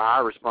we have a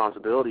high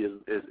responsibility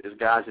as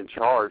guys in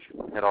charge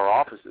at our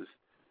offices,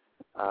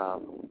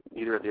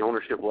 either at the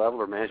ownership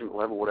level or management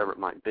level, whatever it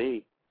might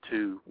be,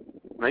 to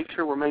make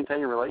sure we're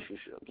maintaining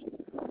relationships.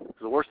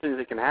 The worst thing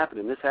that can happen,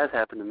 and this has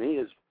happened to me,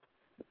 is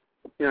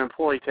an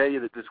employee tell you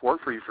that this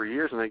worked for you for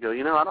years, and they go,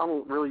 I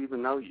don't really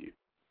even know you.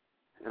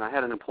 And I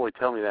had an employee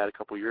tell me that a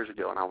couple of years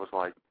ago, and I was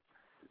like,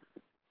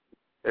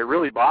 it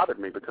really bothered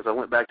me, because I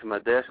went back to my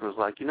desk and was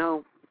like,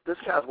 this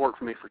guy's worked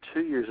for me for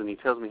 2 years, and he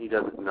tells me he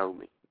doesn't know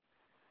me.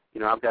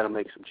 I've got to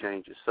make some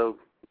changes. So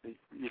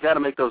you got to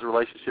make those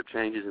relationship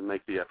changes and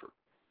make the effort.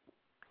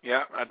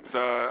 Yeah,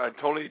 I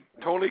totally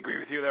agree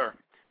with you there,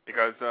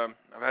 because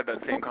I've had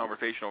that same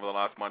conversation over the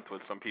last month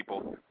with some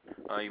people,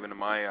 even in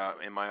my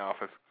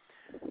office.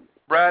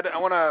 Brad, I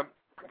want to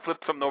flip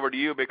something over to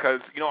you, because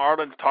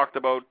Arlen's talked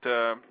about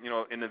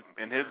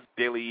in his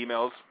daily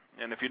emails,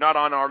 and if you're not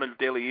on Arlen's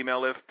daily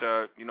email list,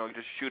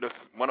 just shoot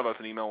one of us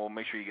an email. We'll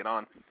make sure you get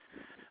on.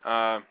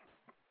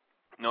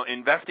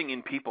 Investing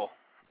in people.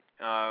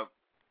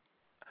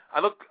 I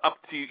look up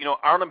to you.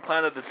 Arlen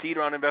planted the seed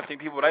around investing in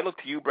people, but I look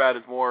to you, Brad,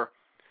 as more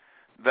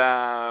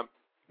the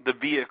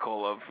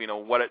vehicle of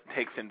what it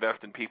takes to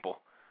invest in people.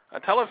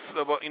 Tell us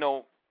about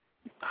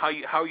how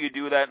you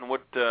do that, and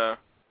what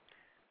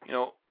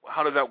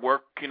how does that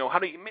work? How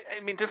do you?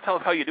 Just tell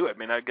us how you do it.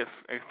 I guess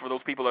for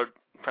those people that are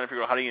trying to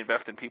figure out how do you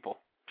invest in people.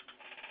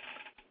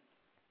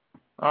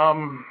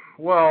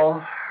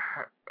 Well,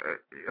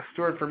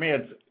 Stuart, for me,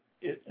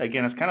 it's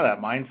kind of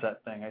that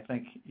mindset thing. I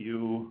think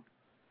you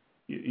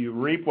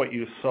reap what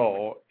you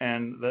sow,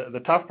 and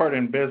the tough part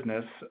in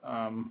business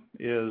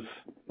is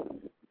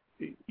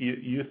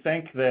you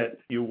think that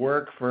you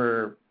work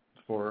for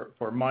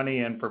money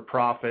and for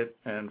profit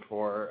and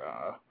for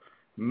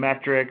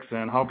metrics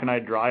and how can I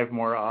drive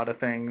more out of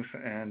things,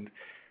 and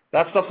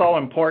that stuff's all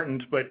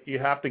important, but you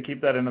have to keep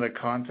that into the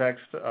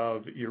context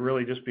of you're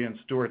really just being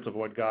stewards of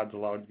what God's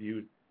allowed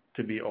you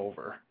to be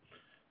over.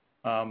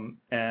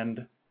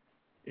 And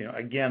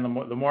again, the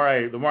more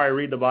I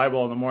read the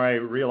Bible and the more I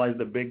realize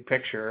the big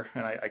picture,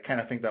 and I kind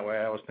of think that way.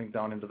 I always think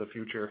down into the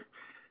future.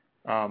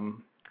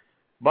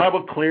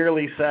 Bible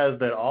clearly says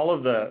that all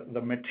of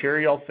the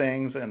material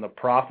things and the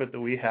profit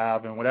that we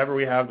have and whatever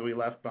we have that we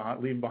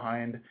leave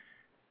behind,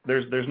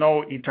 there's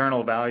no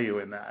eternal value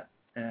in that.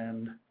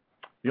 And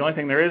the only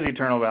thing there is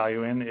eternal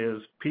value in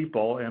is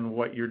people and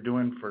what you're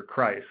doing for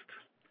Christ.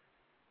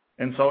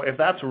 And so if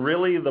that's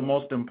really the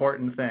most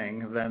important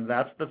thing, then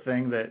that's the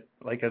thing that,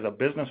 like as a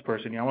business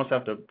person, you almost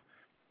have to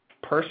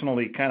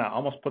personally kind of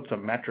almost put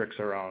some metrics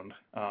around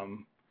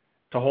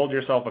to hold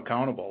yourself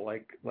accountable.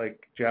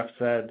 Like Jeff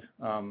said,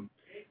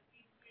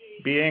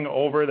 being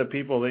over the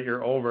people that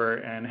you're over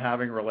and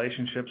having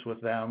relationships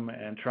with them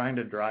and trying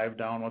to drive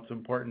down what's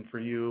important for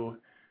you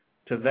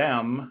to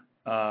them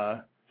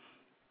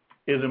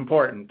is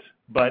important.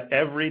 But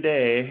every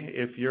day,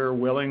 if you're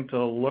willing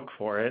to look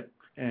for it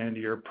and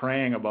you're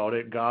praying about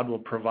it, God will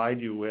provide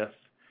you with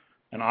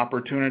an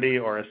opportunity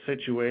or a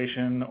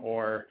situation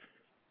or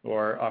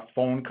a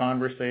phone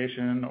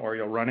conversation, or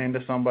you'll run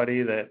into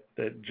somebody that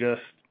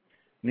just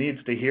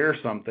needs to hear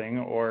something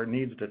or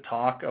needs to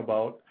talk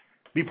about,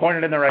 be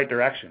pointed in the right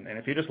direction. And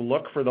if you just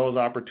look for those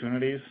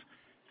opportunities,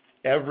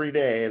 every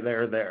day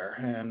they're there.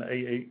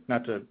 And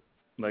not to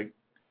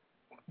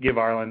give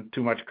Arlen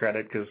too much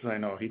credit, because I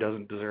know he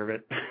doesn't deserve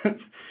it,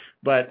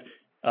 but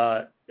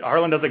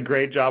Arlen does a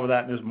great job of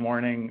that in his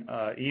morning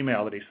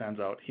email that he sends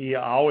out. He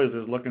always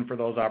is looking for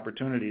those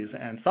opportunities,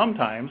 and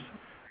sometimes,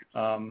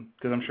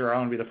 because I'm sure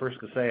Arlen will be the first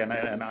to say, and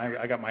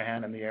I got my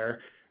hand in the air,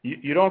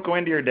 you don't go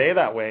into your day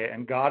that way,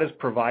 and God is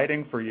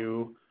providing for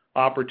you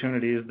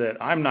opportunities that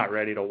I'm not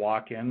ready to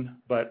walk in.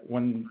 But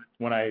when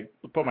I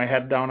put my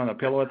head down on the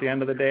pillow at the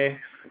end of the day,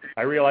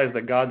 I realize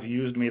that God's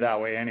used me that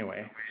way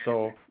anyway.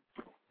 So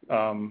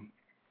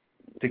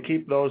to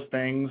keep those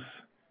things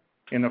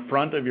in the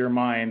front of your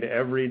mind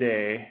every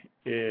day,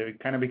 it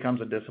kind of becomes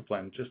a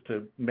discipline, just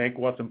to make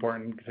what's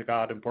important to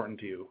God important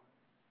to you.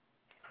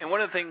 And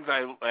one of the things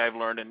I've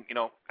learned, and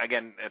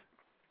again,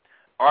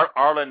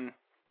 Arlen,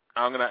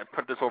 I'm going to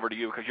put this over to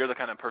you because you're the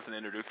kind of person that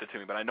introduced it to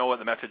me, but I know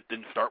the message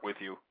didn't start with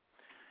you.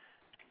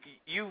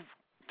 You've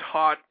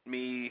taught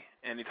me,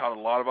 and you taught a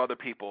lot of other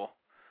people,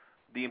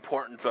 the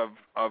importance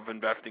of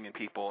investing in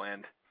people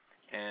and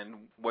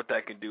what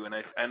that can do. And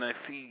I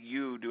see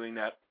you doing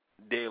that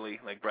daily,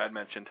 like Brad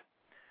mentioned.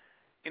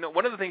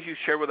 One of the things you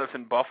shared with us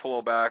in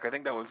Buffalo back, I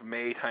think that was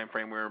May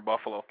timeframe, we were in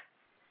Buffalo,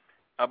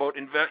 about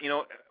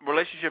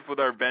relationship with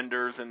our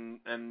vendors and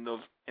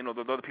those those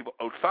other people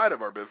outside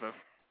of our business,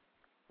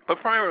 but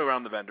primarily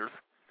around the vendors.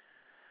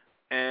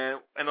 And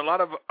a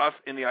lot of us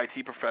in the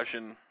IT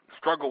profession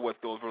struggle with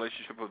those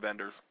relationships with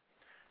vendors,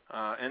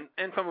 and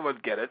some of us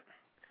get it.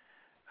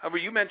 However,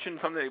 you mentioned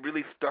something that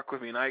really stuck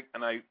with me, and I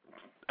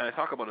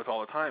talk about this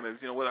all the time. Is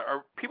with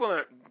our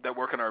people that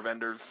work in our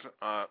vendors,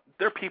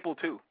 they're people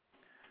too.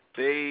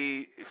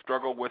 They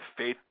struggle with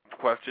faith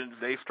questions.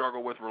 They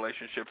struggle with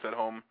relationships at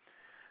home.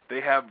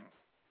 They have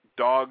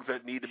dogs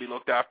that need to be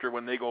looked after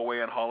when they go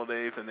away on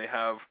holidays, and they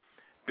have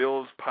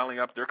bills piling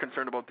up. They're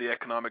concerned about the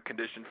economic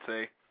conditions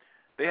today.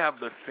 They have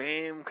the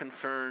same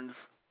concerns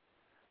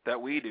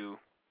that we do.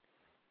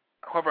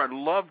 However, I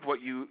loved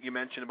what you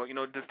mentioned about,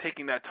 just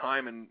taking that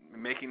time and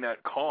making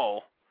that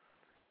call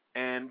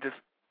and just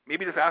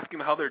asking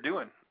them how they're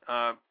doing.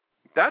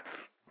 That's,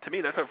 to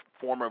me, that's a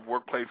form of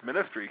workplace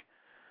ministry.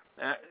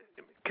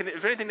 Is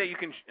there anything that you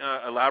can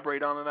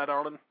elaborate on that,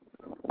 Arlen?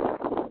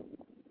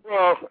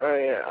 Well,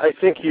 I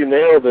think you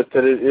nailed it,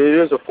 that it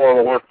is a form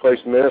of workplace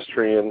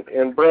ministry,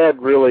 and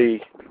Brad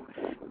really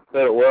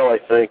said it well, I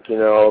think,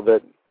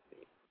 that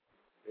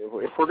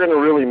if we're going to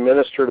really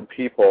minister to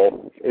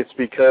people, it's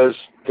because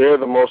they're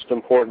the most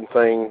important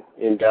thing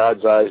in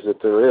God's eyes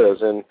that there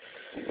is, and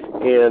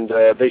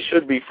they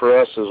should be for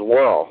us as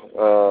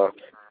well.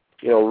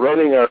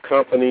 Running our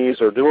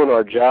companies or doing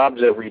our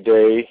jobs every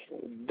day,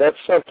 that's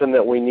something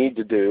that we need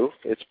to do.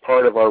 It's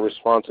part of our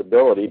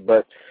responsibility,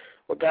 but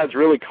what God's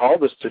really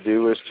called us to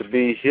do is to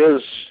be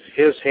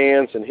His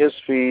hands and His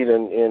feet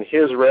and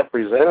His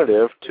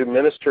representative to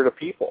minister to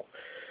people.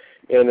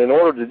 And in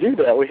order to do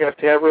that, we have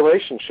to have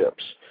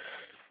relationships.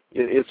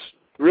 It's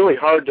really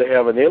hard to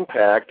have an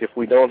impact if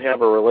we don't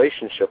have a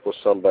relationship with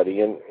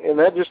somebody, and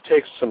that just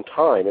takes some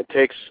time. It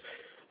takes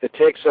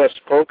us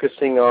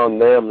focusing on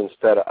them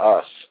instead of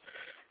us.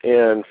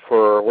 And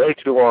for way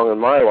too long in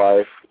my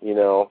life,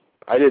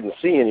 I didn't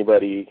see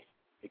anybody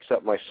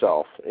except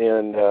myself,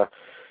 and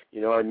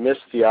I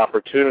missed the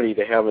opportunity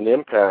to have an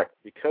impact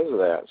because of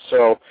that.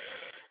 So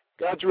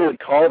God's really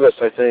called us,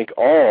 I think,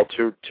 all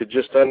to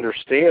just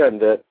understand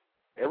that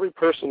every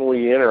person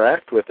we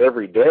interact with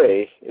every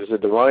day is a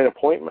divine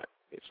appointment.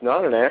 It's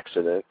not an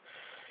accident,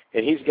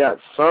 and He's got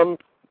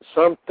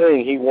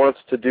something He wants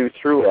to do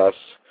through us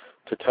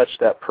to touch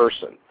that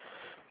person.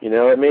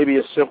 It may be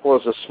as simple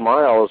as a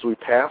smile as we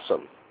pass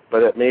them,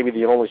 but it may be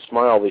the only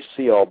smile they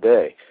see all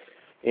day.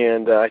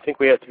 And I think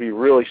we have to be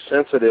really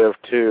sensitive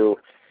to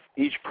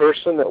each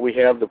person that we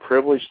have the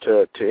privilege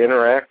to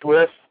interact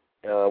with,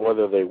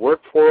 whether they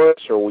work for us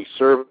or we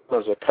serve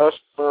as a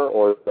customer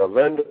or a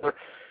vendor.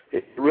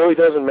 It really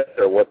doesn't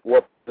matter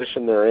what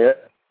position they're in.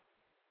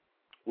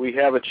 We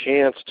have a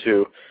chance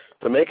to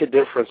make a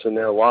difference in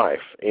their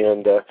life.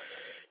 And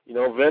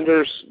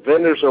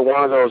vendors are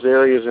one of those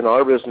areas in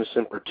our business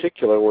in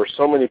particular where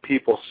so many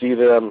people see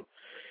them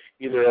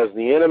either as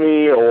the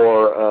enemy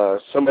or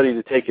somebody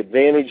to take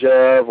advantage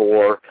of,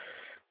 or,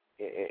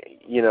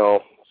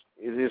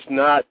 it's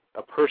not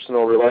a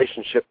personal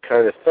relationship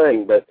kind of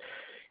thing. But,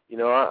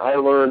 I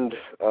learned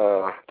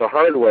the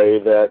hard way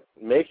that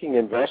making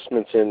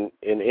investments in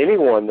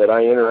anyone that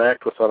I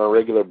interact with on a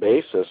regular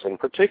basis, and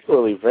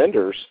particularly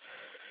vendors,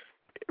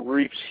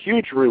 reaps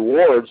huge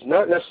rewards,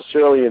 not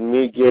necessarily in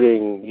me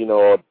getting,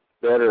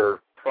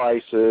 better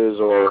prices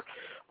or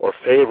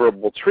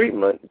favorable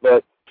treatment,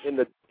 but in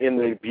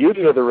the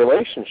beauty of the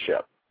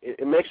relationship.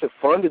 It makes it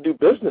fun to do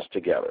business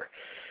together.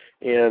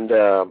 And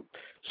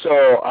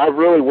so I've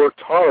really worked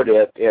hard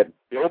at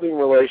building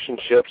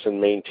relationships and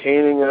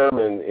maintaining them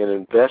and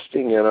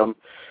investing in them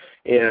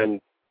and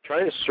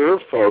trying to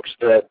serve folks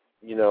that,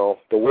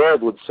 the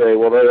world would say,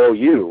 well, they owe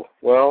you.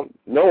 Well,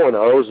 no one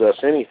owes us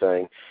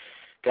anything.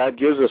 God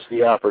gives us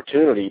the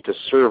opportunity to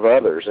serve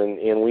others,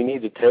 and we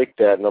need to take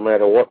that no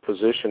matter what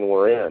position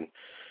we're in.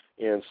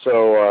 And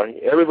so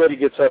everybody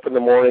gets up in the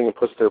morning and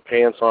puts their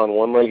pants on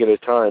one leg at a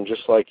time,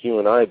 just like you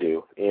and I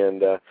do.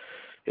 And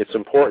it's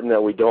important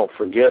that we don't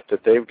forget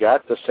that they've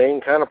got the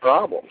same kind of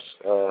problems.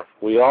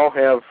 We all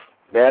have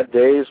bad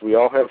days. We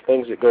all have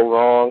things that go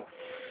wrong.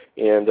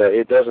 And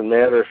it doesn't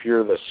matter if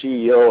you're the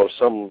CEO of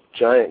some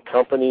giant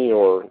company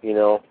or,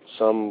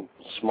 some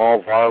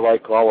small VAR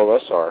like all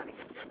of us are.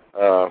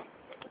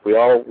 We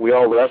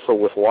all wrestle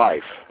with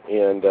life,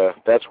 and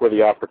that's where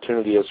the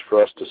opportunity is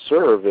for us to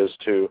serve, is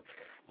to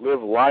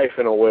live life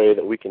in a way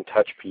that we can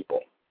touch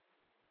people.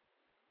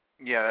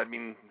 Yeah,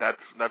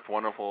 that's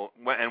wonderful,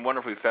 and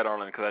wonderfully said,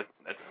 Arlen, because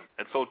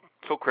it's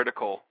so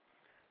critical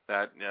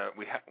that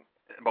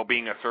about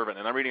being a servant.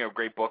 And I'm reading a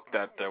great book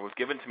that was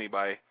given to me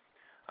by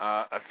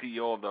a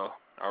CEO of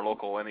our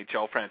local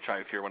NHL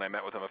franchise here when I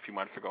met with him a few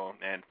months ago,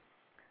 and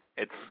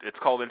it's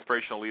called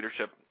Inspirational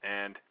Leadership,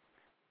 and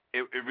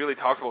it really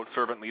talks about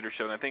servant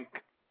leadership. And I think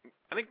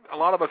a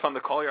lot of us on the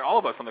call here, all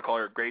of us on the call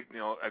here, are great,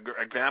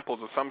 examples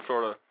of some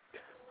sort of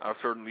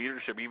certain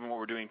leadership, even what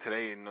we're doing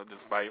today,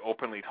 just by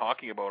openly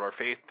talking about our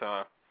faith,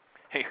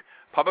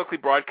 publicly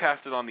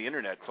broadcasted on the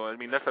internet. So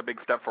that's a big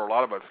step for a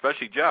lot of us,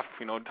 especially Jeff.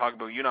 Talk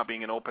about you not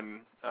being an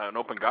open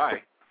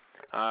guy.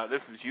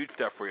 This is a huge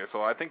step for you.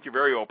 So I think you're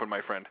very open,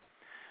 my friend.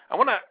 I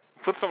want to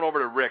flip something over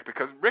to Rick,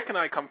 because Rick and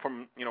I come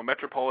from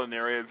metropolitan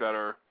areas that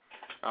are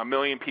 1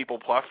 million people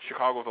plus.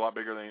 Chicago's a lot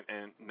bigger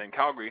than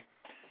Calgary.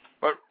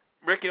 But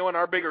Rick, in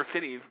our bigger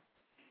cities,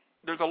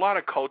 there's a lot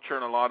of culture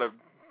and a lot of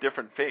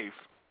different faiths.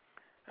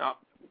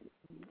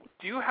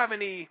 Do you have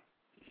any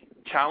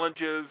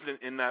challenges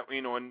in that,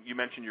 when you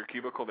mentioned your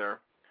cubicle there,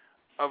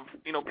 of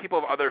people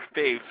of other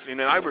faiths,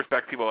 and I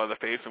respect people of other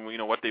faiths and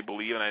what they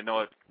believe, and I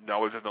know it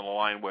always doesn't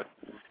align with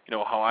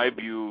how I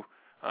view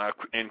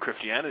in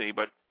Christianity.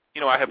 But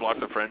I have lots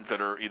of friends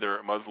that are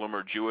either Muslim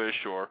or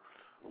Jewish or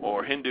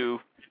Hindu.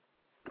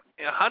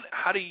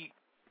 How do you?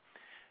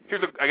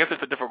 I guess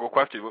it's a difficult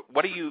question.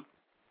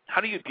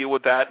 How do you deal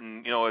with that?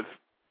 And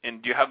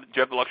do you have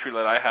the luxury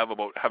that I have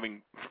about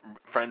having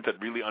friends that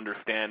really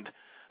understand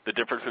the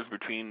differences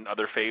between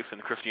other faiths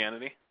and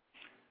Christianity?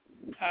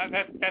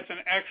 That's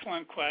an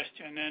excellent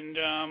question, and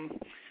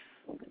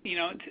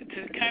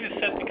to kind of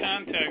set the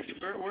context,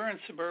 we're in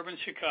suburban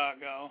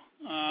Chicago.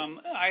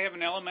 I have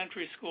an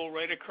elementary school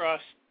right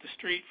across the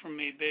street from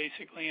me,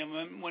 basically,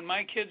 and when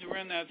my kids were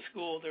in that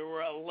school, there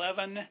were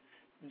 11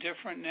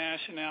 different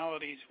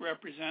nationalities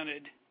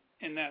represented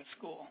in that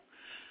school.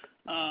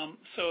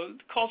 So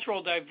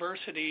cultural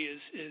diversity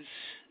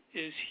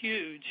is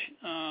huge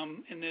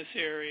in this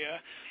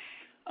area.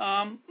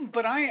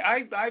 But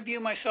I view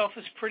myself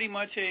as pretty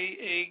much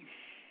a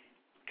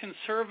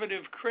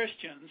conservative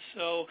Christian.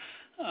 So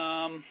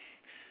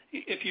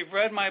if you've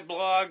read my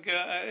blog,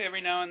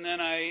 every now and then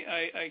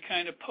I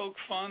kind of poke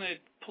fun at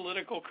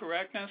political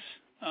correctness.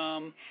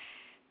 I'm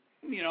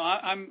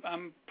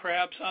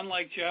perhaps,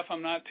 unlike Jeff,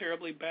 I'm not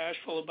terribly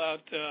bashful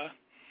about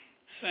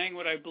saying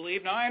what I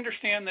believe. Now, I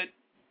understand that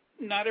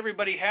not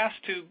everybody has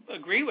to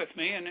agree with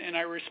me, and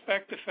I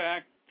respect the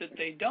fact that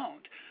they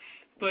don't.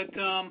 But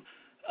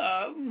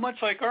much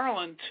like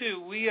Arlen,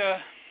 too,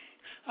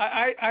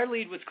 I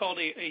lead what's called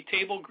a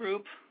table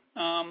group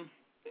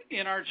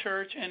in our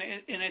church, and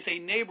it's a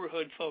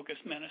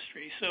neighborhood-focused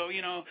ministry. So,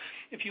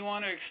 if you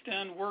want to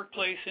extend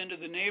workplace into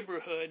the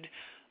neighborhood,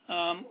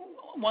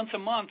 once a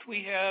month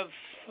we have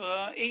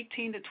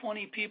 18 to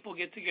 20 people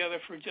get together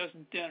for just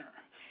dinner.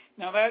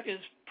 Now, that is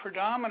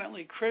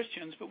predominantly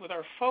Christians, but with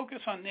our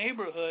focus on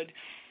neighborhood,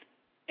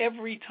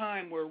 every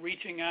time we're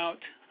reaching out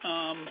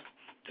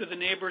to the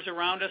neighbors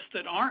around us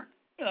that aren't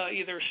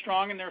either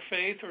strong in their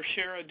faith or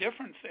share a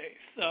different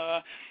faith.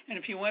 And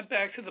if you went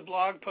back to the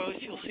blog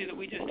post, you'll see that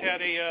we just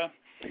had a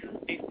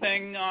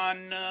thing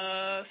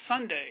on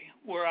Sunday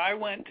where I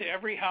went to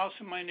every house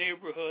in my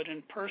neighborhood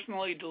and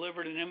personally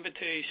delivered an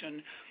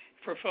invitation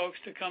for folks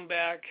to come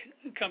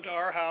to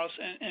our house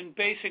and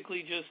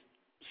basically just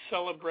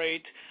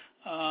celebrate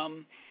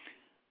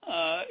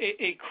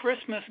a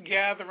Christmas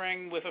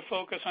gathering with a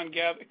focus on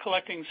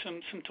collecting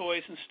some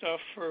toys and stuff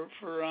for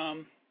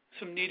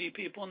some needy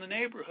people in the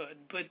neighborhood.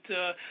 But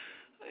I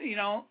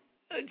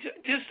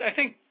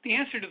think the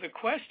answer to the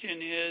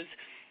question is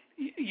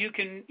you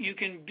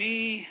can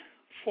be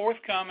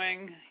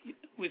forthcoming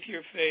with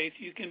your faith,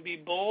 you can be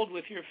bold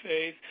with your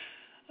faith,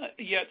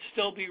 yet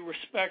still be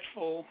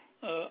respectful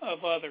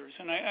of others,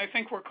 and I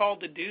think we're called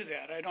to do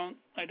that. I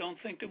don't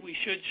think that we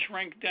should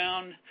shrink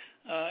down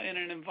in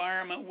an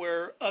environment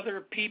where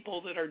other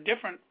people that are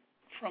different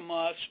from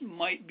us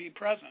might be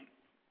present.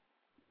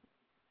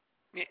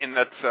 And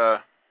that's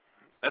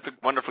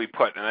wonderfully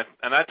put, and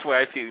that's why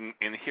I see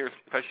in here,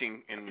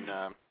 especially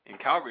in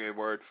Calgary,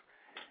 where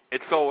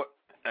it's so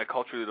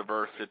culturally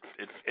diverse.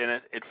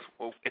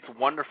 It's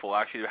wonderful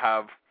actually to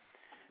have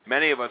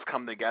many of us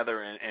come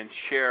together and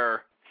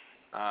share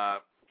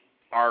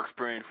our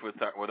experience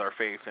with our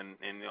faith and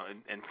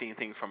seeing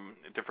things from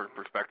a different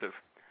perspective.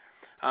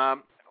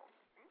 Kind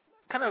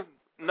of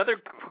another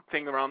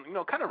thing around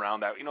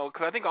that,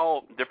 because I think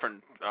all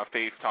different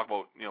faiths talk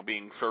about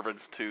being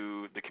servants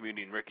to the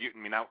community. And Rick,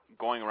 out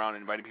going around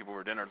and inviting people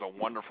for dinner is a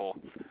wonderful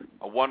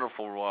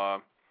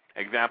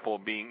example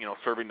of being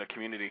serving the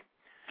community.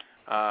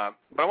 But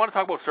I want to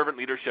talk about servant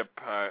leadership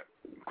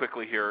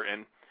quickly here,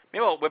 and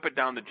maybe I'll whip it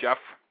down to Jeff.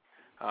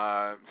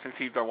 Since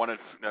he's the one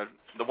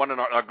in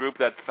our group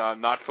that's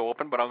not so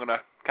open, but I'm going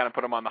to kind of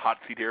put him on the hot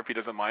seat here if he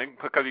doesn't mind,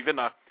 because he's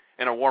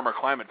in a warmer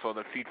climate, so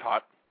the seat's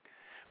hot.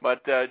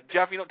 But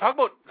Jeff, talk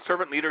about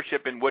servant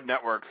leadership in Wood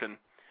Networks, and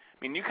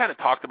you kind of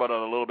talked about it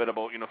a little bit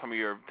about some of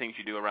your things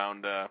you do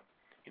around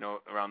your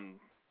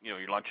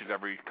lunches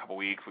every couple of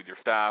weeks with your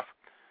staff.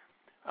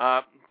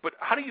 But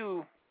how do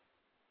you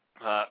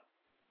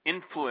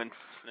influence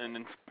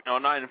and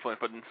not influence,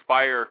 but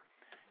inspire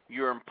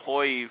your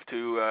employees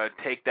to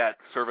take that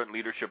servant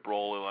leadership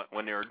role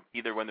when they're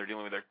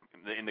dealing with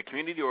in the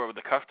community or with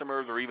the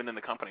customers or even in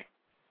the company?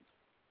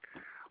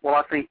 Well,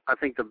 I think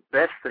the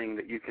best thing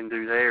that you can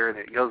do there, and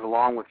it goes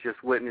along with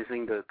just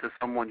witnessing to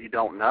someone you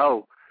don't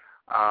know,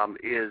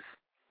 is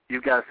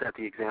you've got to set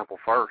the example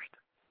first.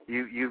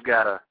 You've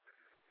got to,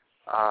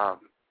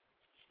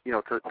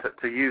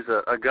 to use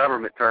a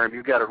government term,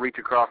 you've got to reach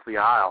across the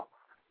aisle.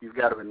 You've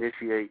got to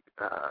initiate.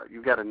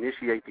 You've got to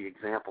initiate the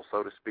example,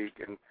 so to speak.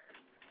 And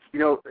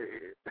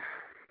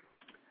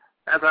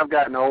as I've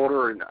gotten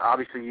older, and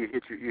obviously you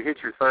hit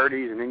your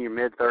 30s and then your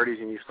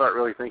mid-30s, and you start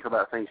really thinking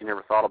about things you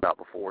never thought about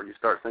before. You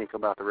start thinking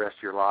about the rest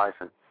of your life,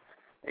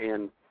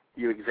 and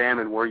you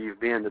examine where you've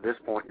been to this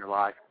point in your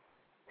life.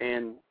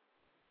 And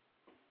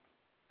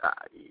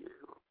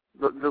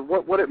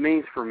what it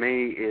means for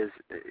me is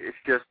it's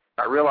just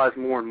I realize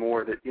more and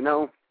more that you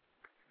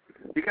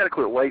got to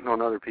quit waiting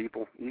on other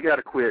people. You got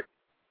to quit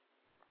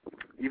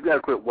you've got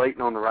to quit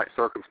waiting on the right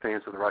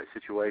circumstance or the right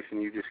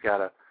situation. You've got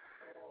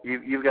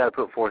to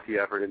put forth the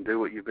effort and do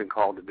what you've been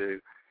called to do,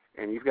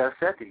 and you've got to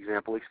set the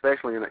example,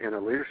 especially in a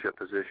leadership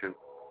position.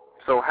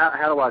 So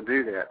how do I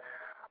do that?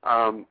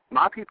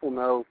 My people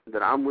know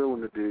that I'm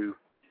willing to do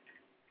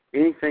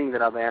anything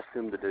that I've asked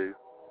them to do.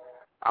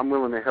 I'm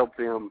willing to help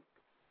them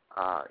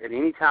at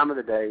any time of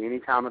the day, any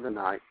time of the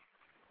night.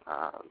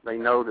 They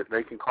know that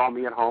they can call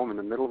me at home in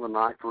the middle of the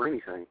night for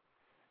anything.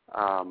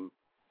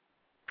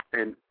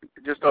 And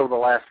just over the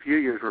last few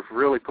years, we've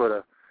really put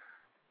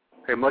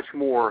a much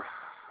more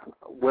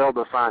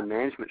well-defined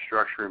management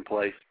structure in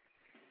place.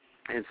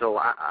 And so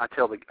I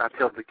tell the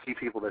key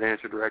people that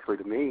answer directly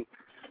to me,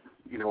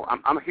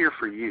 I'm here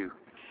for you.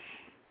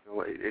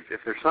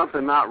 If there's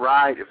something not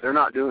right, if they're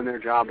not doing their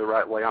job the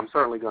right way, I'm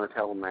certainly going to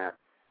tell them that.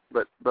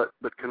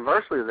 But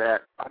conversely to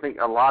that, I think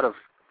a lot of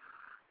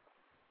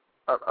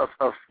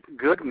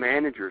good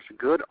managers,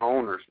 good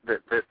owners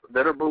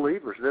that are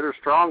believers, that are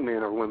strong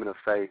men or women of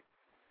faith,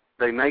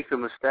 they make the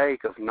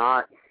mistake of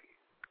not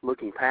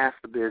looking past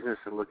the business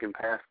and looking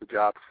past the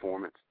job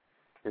performance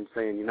and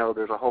saying,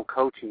 there's a whole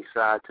coaching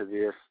side to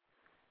this.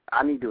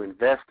 I need to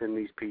invest in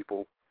these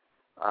people,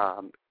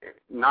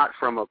 not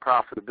from a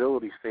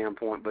profitability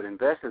standpoint, but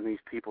invest in these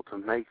people to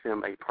make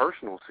them a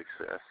personal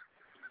success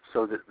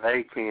so that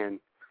they can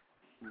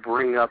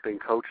bring up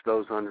and coach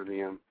those under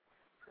them.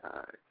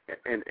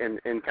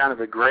 And kind of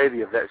the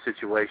gravy of that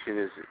situation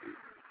is,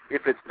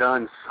 if it's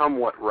done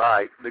somewhat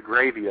right, the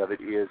gravy of it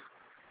is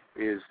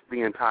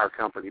the entire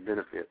company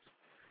benefits.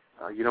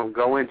 You don't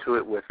go into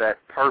it with that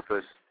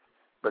purpose,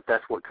 but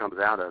that's what comes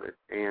out of it.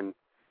 And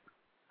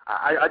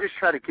I just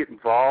try to get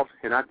involved,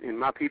 and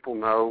my people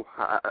know,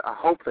 I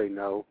hope they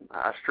know,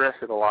 I stress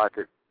it a lot,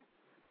 that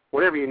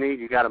whatever you need,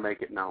 you got to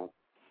make it known.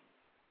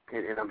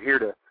 And I'm here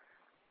to,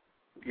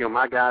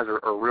 my guys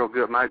are real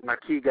good. My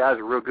key guys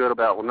are real good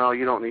about, well, no,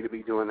 you don't need to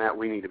be doing that.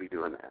 We need to be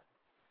doing that.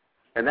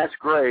 And that's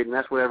great, and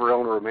that's what every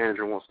owner or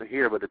manager wants to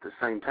hear. But at the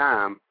same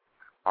time,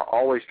 I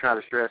always try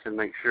to stress and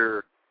make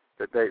sure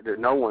that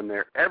no one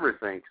there ever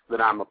thinks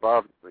that I'm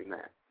above doing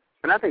that.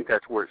 And I think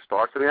that's where it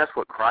starts. I mean, that's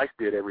what Christ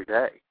did every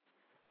day.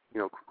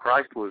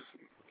 Christ was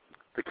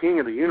the king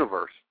of the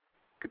universe,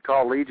 could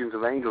call legions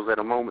of angels at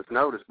a moment's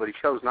notice, but he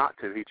chose not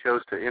to. He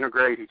chose to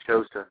integrate. He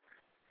chose to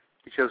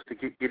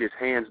get his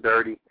hands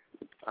dirty.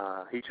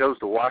 He chose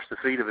to wash the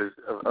feet of his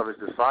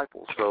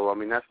disciples. So, I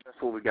mean, that's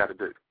what we got to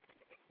do.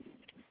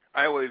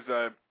 I always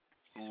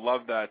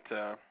love that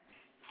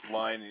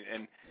line.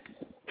 And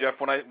Jeff,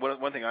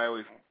 one thing I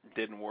always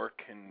didn't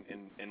work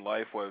in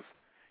life was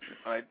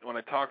when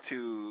I talk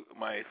to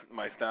my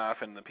staff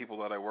and the people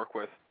that I work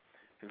with,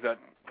 is that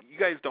you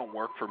guys don't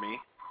work for me.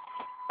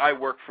 I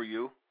work for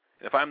you.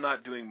 If I'm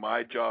not doing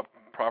my job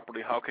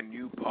properly, how can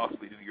you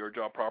possibly do your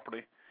job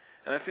properly?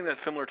 And I think that's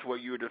similar to what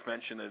you just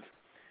mentioned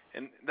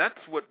and that's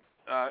what,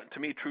 to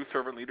me, true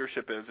servant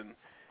leadership is,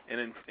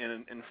 and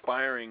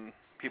inspiring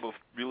people to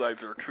realize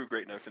their true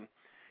greatness. And,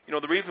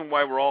 the reason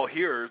why we're all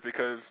here is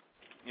because,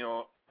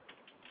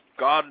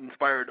 God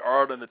inspired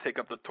Arlen to take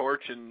up the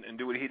torch and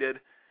do what he did,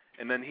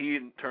 and then he,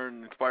 in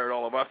turn, inspired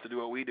all of us to do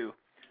what we do.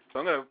 So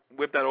I'm going to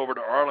whip that over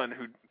to Arlen,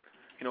 who,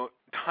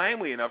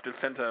 timely enough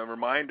just sent a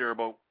reminder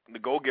about the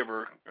Go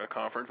Giver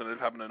conference, and I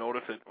just happened to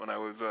notice it when I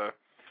was,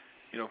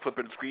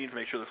 flipping screens to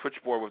make sure the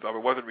switchboard was up. I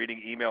wasn't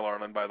reading email,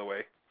 Arlen, by the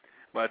way.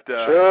 But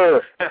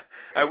sure.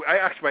 I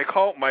actually,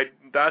 my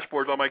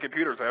dashboard's on my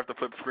computer, so I have to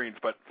flip screens.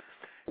 But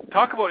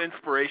talk about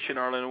inspiration,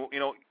 Arlen,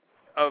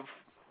 of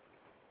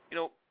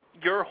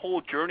your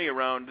whole journey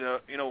around,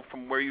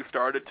 from where you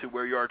started to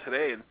where you are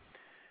today, and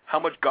how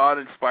much God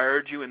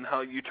inspired you and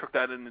how you took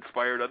that and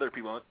inspired other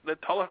people.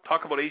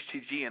 Talk about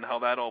HTG and how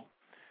that all,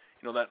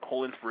 that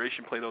whole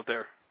inspiration played out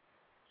there.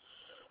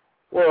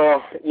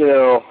 Well,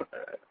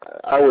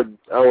 I would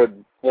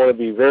want to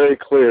be very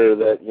clear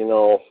that,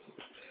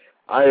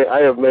 I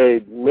have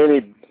made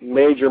many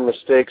major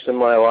mistakes in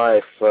my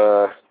life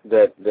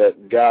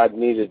that God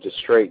needed to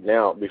straighten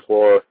out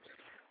before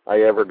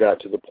I ever got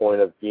to the point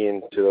of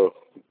being to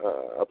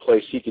a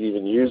place he could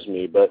even use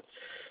me. But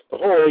the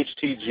whole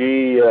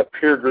HTG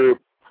peer group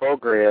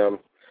program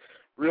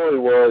really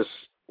was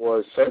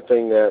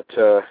something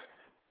that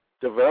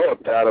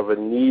developed out of a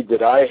need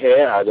that I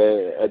had,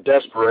 a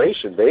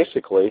desperation,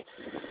 basically.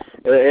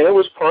 And it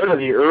was part of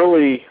the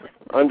early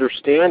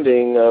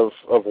understanding of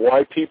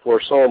why people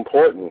are so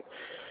important.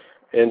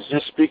 And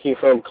just speaking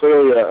from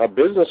clearly a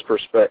business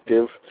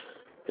perspective,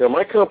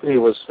 my company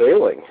was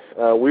failing.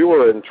 We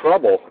were in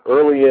trouble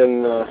early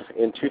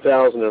in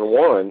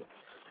 2001,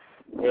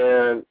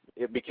 and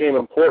it became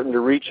important to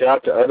reach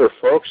out to other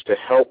folks to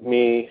help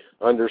me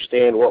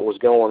understand what was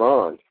going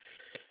on.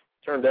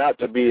 Turned out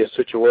to be a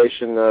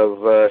situation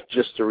of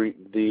just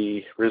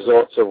the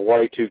results of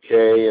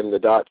Y2K and the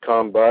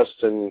dot-com bust,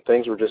 and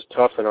things were just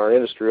tough in our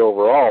industry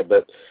overall.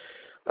 But,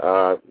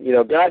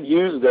 God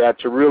used that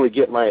to really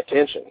get my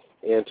attention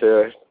and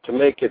to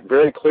make it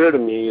very clear to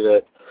me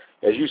that,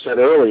 as you said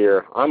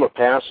earlier, I'm a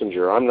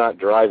passenger. I'm not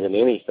driving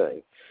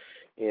anything.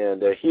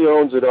 And he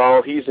owns it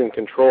all. He's in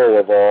control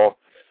of all.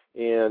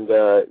 And,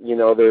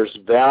 there's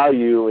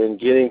value in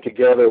getting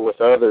together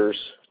with others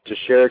to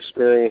share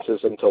experiences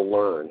and to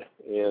learn.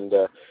 And,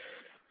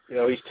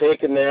 he's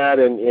taken that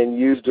and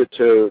used it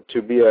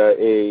to be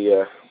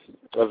a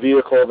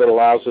vehicle that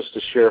allows us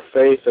to share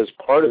faith as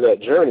part of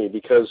that journey,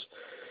 because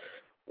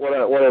what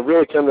I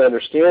really come to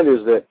understand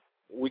is that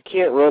we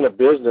can't run a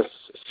business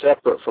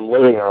separate from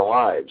living our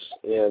lives,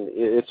 and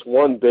it's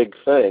one big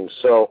thing.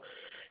 So,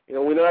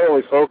 we not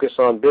only focus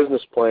on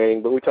business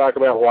planning, but we talk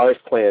about life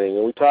planning,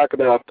 and we talk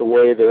about the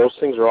way that those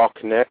things are all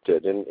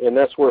connected, and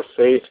that's where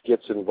faith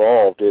gets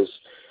involved. Is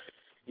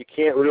you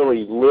can't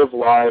really live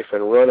life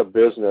and run a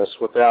business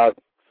without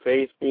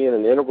faith being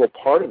an integral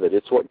part of it.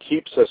 It's what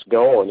keeps us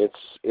going.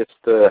 It's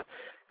the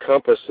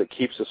compass that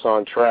keeps us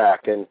on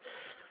track. And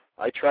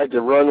I tried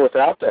to run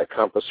without that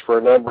compass for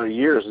a number of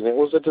years, and it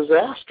was a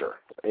disaster.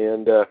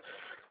 And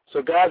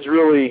so God's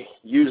really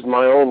used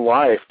my own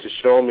life to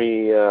show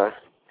me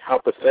how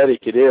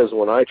pathetic it is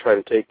when I try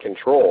to take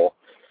control.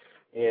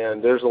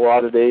 And there's a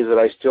lot of days that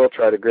I still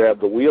try to grab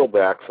the wheel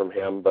back from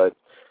him, but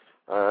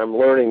I'm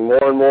learning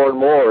more and more and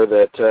more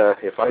that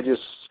if I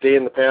just stay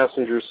in the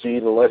passenger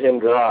seat and let him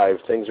drive,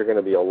 things are going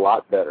to be a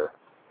lot better.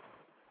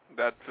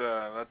 That's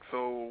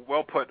so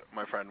well put,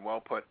 my friend,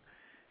 well put.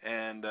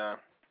 And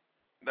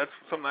that's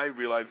something I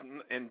realized,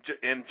 and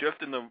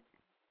just in the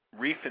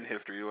recent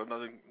history, it was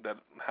nothing that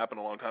happened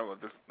a long time ago.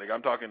 Just like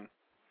I'm talking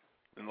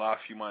in the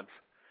last few months.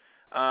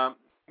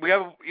 We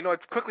have,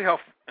 it's quickly how,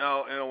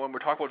 when we're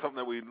talking about something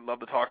that we love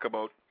to talk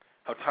about,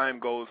 how time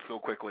goes so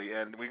quickly,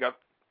 and we got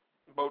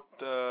about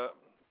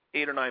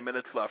 8 or 9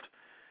 minutes left.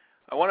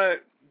 I want to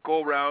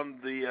go around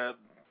the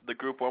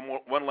group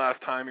one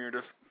last time. You're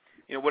just,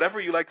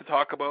 whatever you like to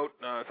talk about,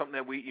 something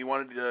that you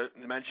wanted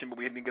to mention, but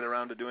we didn't get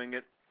around to doing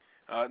it.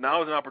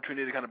 Now is an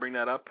opportunity to kind of bring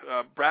that up.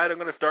 Brad, I'm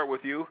going to start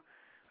with you.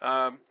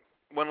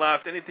 One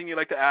last, anything you'd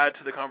like to add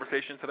to the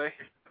conversation today?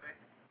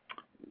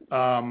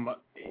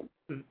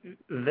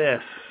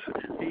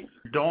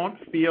 Don't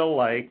feel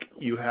like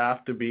you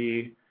have to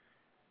be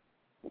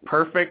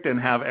perfect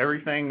and have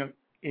everything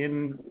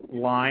in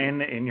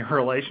line in your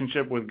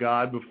relationship with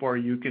God before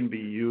you can be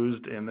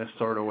used in this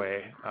sort of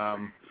way.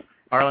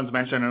 Arlen's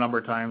mentioned a number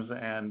of times,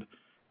 and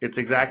it's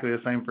exactly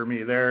the same for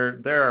me. There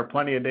are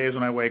plenty of days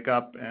when I wake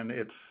up and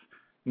it's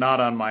not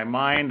on my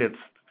mind. It's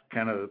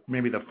kind of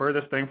maybe the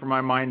furthest thing from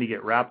my mind. You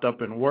get wrapped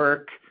up in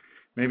work.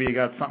 Maybe you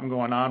got something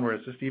going on where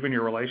it's just even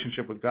your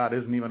relationship with God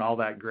isn't even all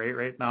that great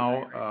right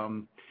now.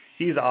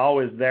 He's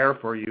always there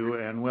for you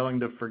and willing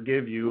to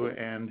forgive you,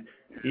 and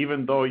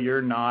even though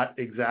you're not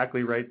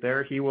exactly right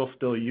there, he will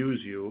still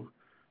use you.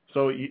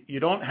 So you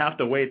don't have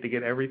to wait to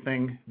get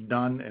everything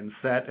done and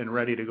set and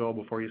ready to go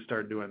before you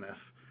start doing this.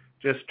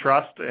 Just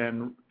trust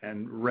and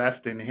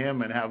rest in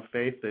him and have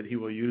faith that he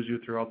will use you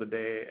throughout the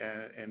day,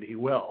 and he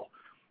will.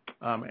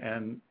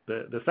 And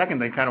the second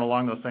thing, kind of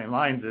along those same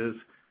lines, is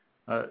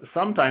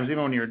sometimes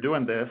even when you're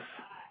doing this,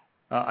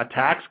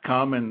 attacks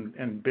come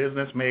and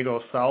business may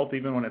go south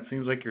even when it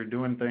seems like you're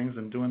doing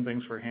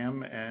things for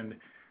him. And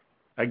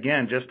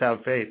again, just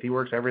have faith. He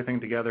works everything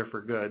together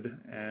for good,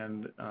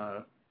 and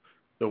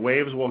the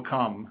waves will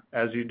come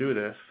as you do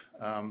this,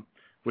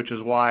 which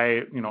is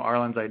why,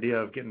 Arlen's idea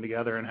of getting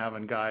together and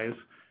having guys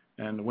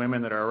and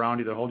women that are around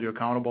you that hold you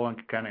accountable and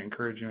can kind of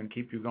encourage you and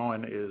keep you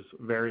going is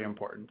very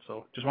important.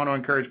 So just want to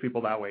encourage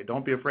people that way.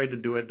 Don't be afraid to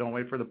do it. Don't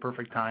wait for the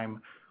perfect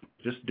time.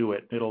 Just do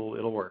it.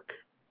 It'll work.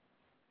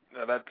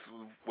 That's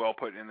well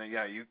put. And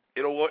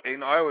it'll work.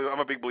 I'm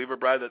a big believer,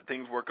 Brad, that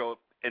things work out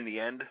in the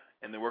end,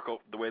 and they work out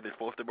the way they're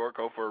supposed to work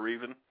out for a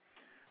reason.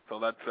 So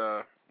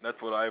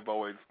that's what I've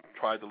always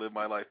tried to live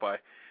my life by.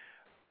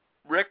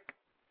 Rick,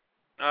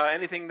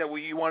 anything that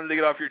you wanted to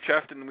get off your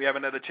chest and we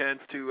haven't had a chance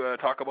to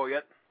talk about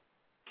yet?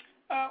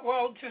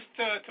 Well, just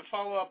to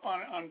follow up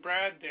on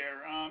Brad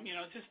there,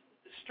 just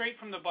straight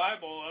from the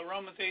Bible,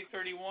 Romans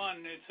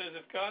 8:31, it says,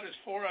 if God is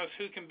for us,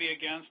 who can be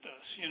against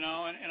us?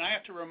 And I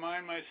have to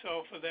remind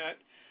myself of that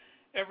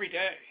every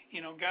day.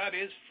 God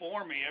is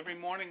for me. Every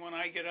morning when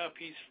I get up,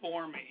 he's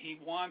for me. He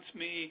wants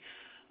me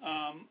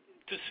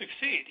to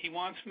succeed. He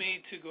wants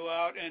me to go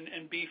out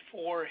and be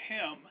for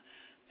him.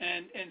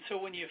 And so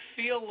when you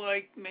feel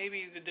like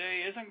maybe the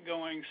day isn't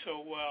going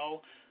so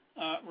well,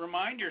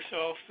 remind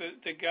yourself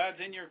that God's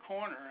in your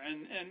corner.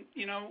 And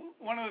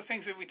one of the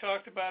things that we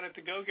talked about at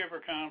the Go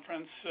Giver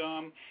Conference,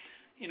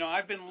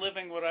 I've been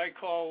living what I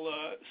call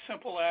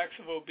simple acts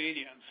of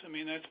obedience. I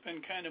mean, that's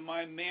been kind of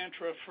my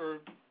mantra for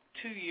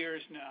 2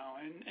 years now.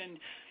 And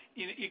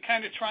you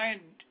kind of try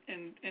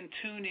and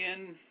tune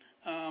in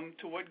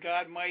to what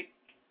God might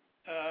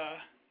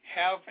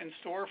have in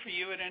store for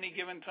you at any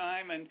given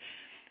time.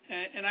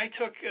 And I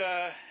took,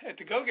 at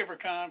the Go Giver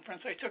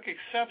Conference, I took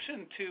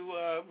exception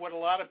to what a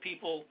lot of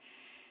people,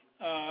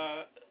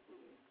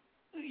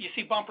 you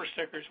see bumper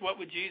stickers, what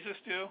would Jesus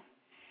do?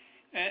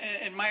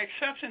 And my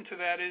exception to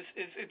that is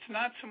it's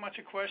not so much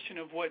a question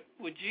of what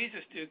would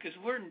Jesus do, because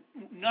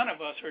none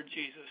of us are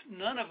Jesus.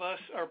 None of us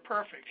are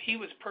perfect. He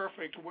was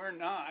perfect. We're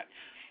not.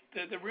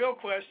 The real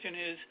question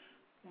is,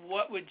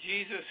 what would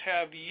Jesus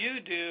have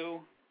you do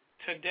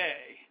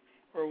today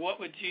or what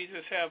would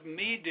Jesus have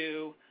me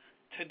do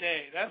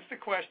today? That's the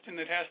question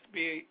that has to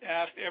be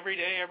asked every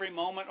day, every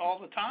moment, all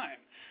the time.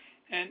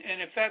 And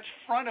if that's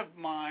front of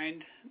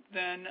mind,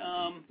 then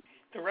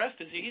the rest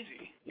is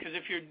easy. Because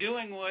if you're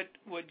doing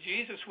what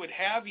Jesus would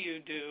have you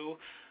do,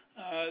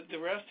 the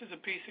rest is a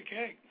piece of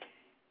cake.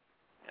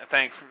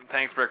 Thanks,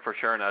 Rick, for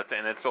sharing that,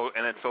 and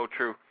it's so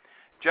true.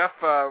 Jeff,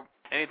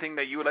 anything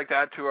that you would like to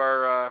add to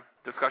our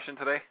discussion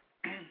today?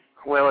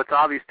 Well, it's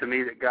obvious to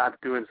me that God's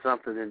doing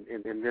something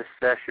in this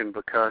session,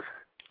 because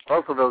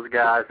both of those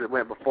guys that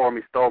went before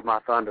me stole my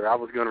thunder. I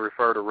was going to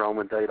refer to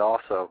Romans 8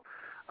 also,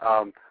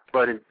 so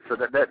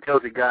that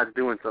tells you God's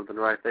doing something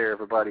right there.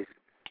 Everybody's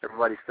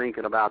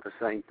thinking about the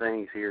same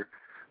things here.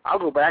 I'll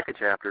go back a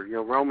chapter.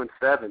 Romans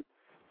 7.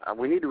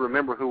 We need to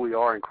remember who we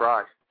are in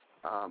Christ.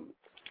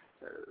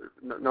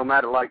 No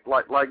matter, like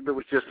that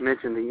was just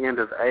mentioned, the end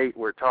of 8,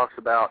 where it talks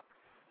about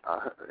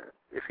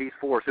if He's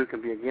for us, who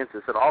can be against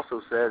us. It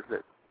also says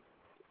that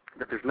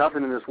there's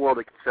nothing in this world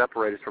that can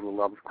separate us from the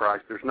love of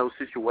Christ. There's no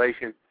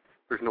situation,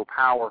 there's no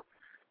power,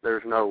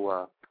 there's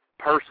no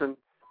person,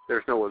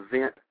 there's no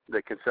event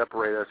that can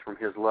separate us from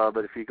His love.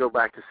 But if you go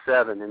back to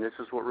 7, and this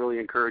is what really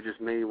encourages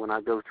me when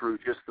I go through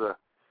just the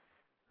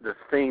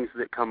things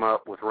that come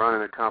up with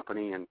running a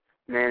company and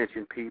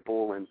managing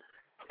people and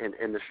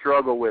the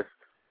struggle with,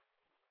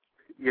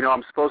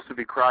 I'm supposed to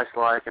be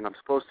Christ-like, and I'm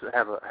supposed to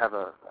have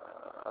a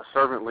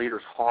servant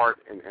leader's heart,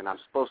 and I'm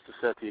supposed to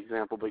set the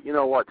example. But you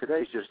know what?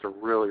 Today's just a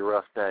really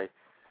rough day.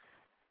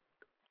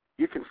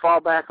 You can fall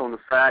back on the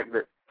fact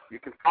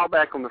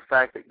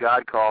that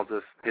God calls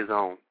us His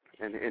own,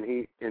 and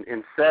He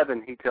in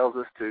 7 He tells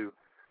us to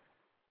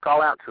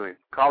call out to Him,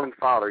 call Him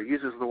Father. He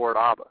uses the word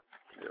Abba,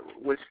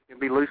 which can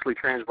be loosely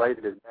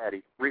translated as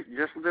Daddy.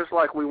 Just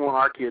like we want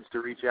our kids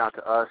to reach out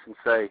to us and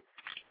say,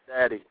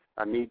 Daddy,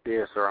 I need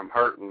this, or I'm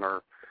hurting,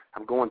 or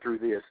I'm going through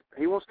this.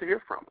 He wants to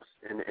hear from us.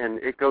 And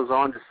it goes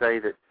on to say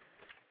that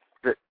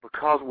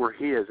because we're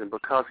His and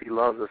because He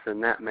loves us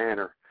in that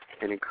manner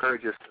and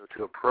encourages us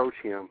to approach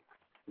Him,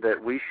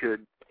 that we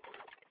should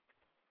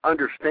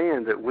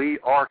understand that we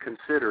are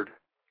considered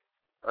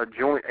a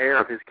joint heir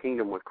of His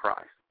kingdom with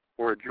Christ.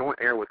 We're a joint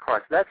heir with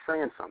Christ. That's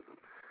saying something.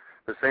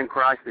 The same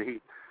Christ that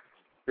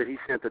He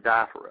sent to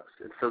die for us.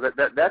 And so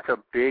that's a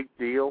big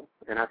deal,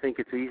 and I think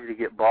it's easy to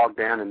get bogged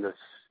down in the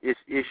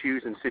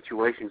issues and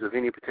situations of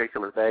any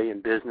particular day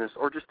in business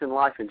or just in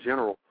life in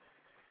general.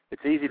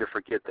 It's easy to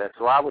forget that.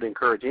 So I would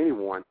encourage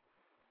anyone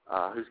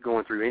who's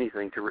going through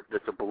anything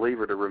that's a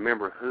believer to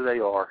remember who they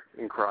are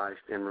in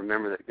Christ and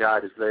remember that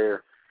God is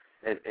there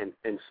and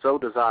so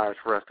desires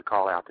for us to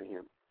call out to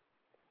Him.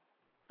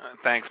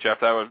 Thanks, Jeff.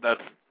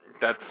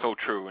 That's so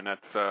true, and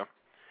that's the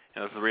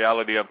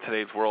reality of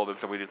today's world is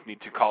that we just need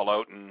to call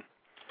out and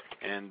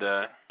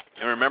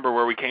remember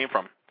where we came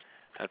from.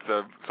 That's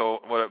so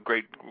what a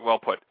great, well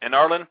put. And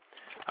Arlen,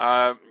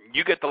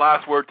 you get the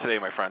last word today,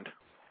 my friend.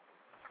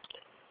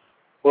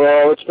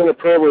 Well, it's been a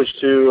privilege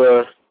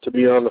to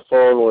be on the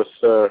phone with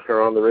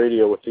or on the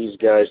radio with these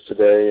guys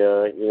today.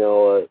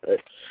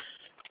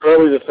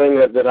 Probably the thing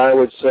that I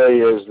would say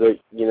is that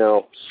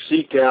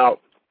seek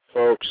out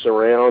folks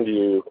around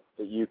you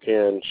that you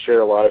can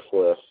share life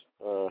with.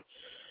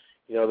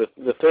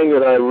 The thing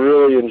that I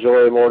really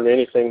enjoy more than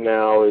anything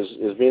now is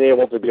being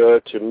able to go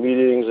to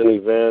meetings and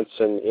events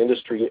and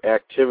industry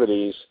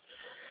activities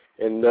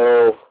and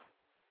know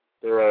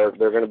there are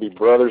going to be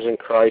brothers in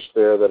Christ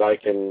there that I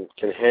can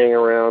hang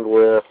around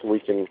with. We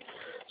can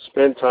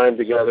spend time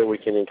together. We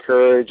can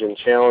encourage and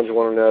challenge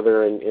one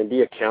another and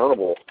be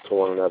accountable to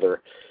one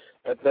another.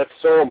 That's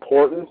so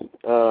important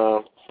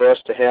for us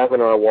to have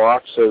in our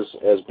walks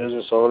as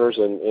business owners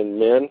and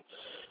men.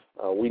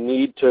 We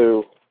need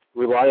to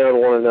rely on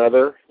one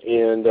another,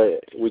 and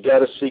we got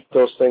to seek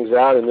those things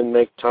out and then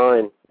make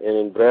time and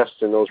invest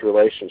in those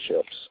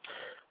relationships.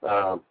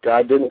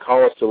 God didn't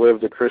call us to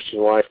live the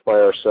Christian life by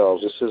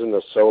ourselves. This isn't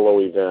a solo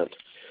event,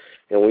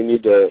 and we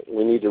need to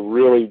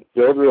really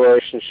build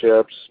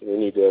relationships. We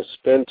need to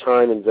spend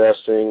time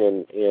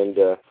investing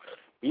and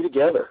be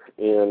together.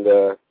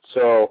 And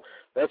so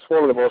that's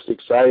one of the most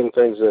exciting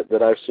things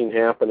that I've seen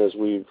happen as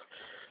we've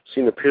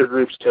seen the peer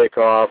groups take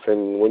off.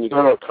 And when you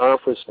go to a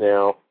conference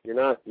now, you're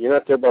not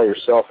there by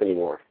yourself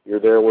anymore. You're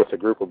there with a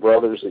group of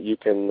brothers that you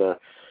can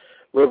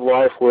live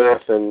life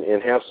with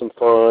and have some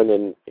fun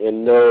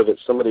and know that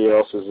somebody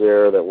else is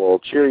there that will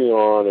cheer you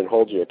on and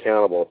hold you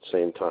accountable at the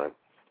same time.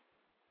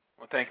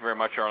 Well, thank you very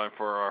much, Arlen,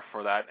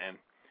 for that. And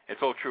it's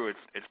so true.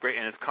 It's great,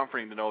 and it's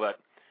comforting to know that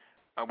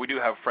we do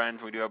have friends,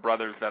 we do have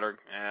brothers that are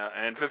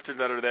and sisters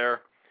that are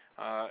there,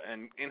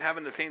 and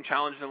having the same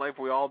challenge in life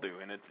we all do.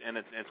 And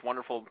it's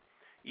wonderful.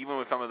 Even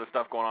with some of the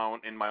stuff going on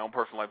in my own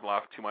personal life the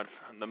last 2 months,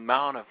 the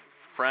amount of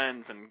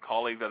friends and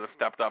colleagues that have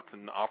stepped up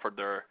and offered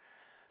their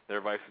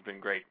advice has been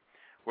great.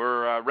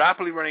 We're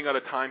rapidly running out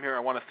of time here.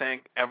 I want to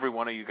thank every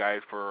one of you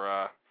guys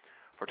for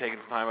taking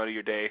some time out of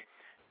your day.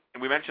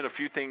 And we mentioned a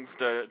few things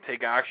to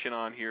take action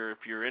on here. If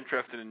you're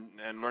interested in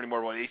learning more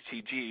about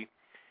HTG,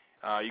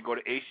 You go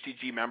to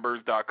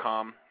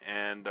htgmembers.com,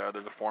 and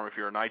there's a form if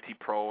you're an IT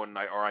pro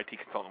or IT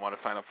consultant want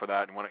to sign up for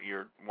that and want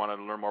to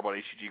learn more about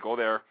HTG, go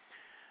there.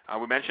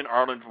 We mentioned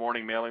Arlen's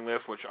morning mailing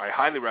list, which I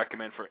highly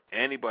recommend for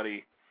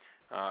anybody,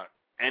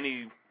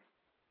 any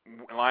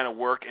line of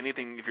work,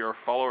 anything. If you're a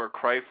follower of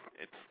Christ,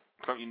 it's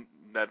something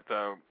that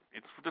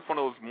it's just one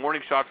of those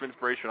morning shots of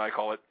inspiration, I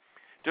call it.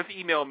 Just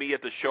email me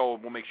at the show,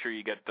 and we'll make sure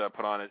you get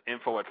put on it.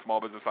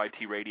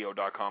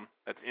 info@smallbusinessitradio.com.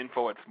 That's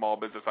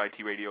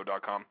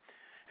info@smallbusinessitradio.com,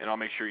 and I'll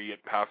make sure you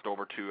get passed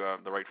over to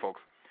the right folks.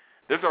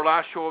 This is our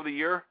last show of the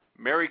year.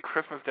 Merry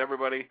Christmas to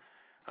everybody.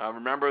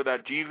 Remember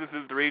that Jesus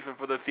is the reason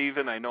for the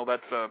season. I know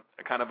that's a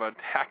kind of a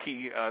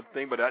tacky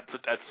thing, but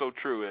that's so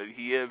true.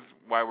 He is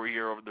why we're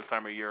here over this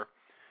time of year.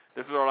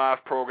 This is our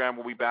last program.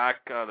 We'll be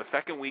back the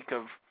second week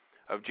of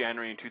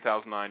January in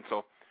 2009.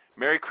 So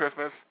Merry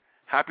Christmas.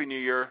 Happy New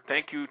Year.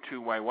 Thank you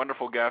to my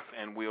wonderful guests,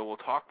 and we will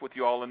talk with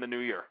you all in the new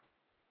year.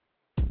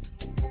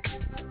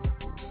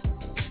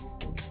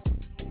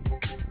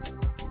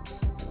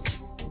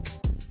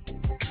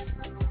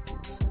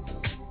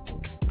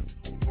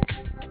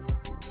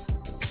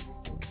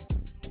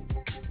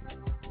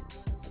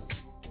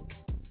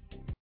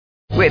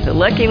 With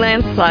Lucky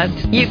Land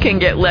Slots, you can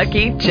get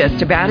lucky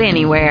just about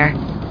anywhere.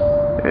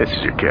 This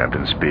is your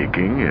captain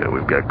speaking.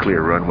 We've got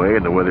clear runway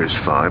and the weather's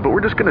fine, but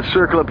we're just going to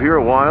circle up here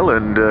a while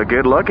and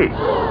get lucky.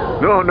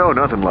 No,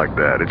 nothing like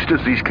that. It's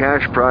just these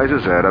cash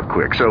prizes add up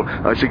quick. So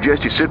I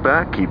suggest you sit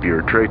back, keep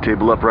your tray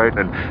table upright,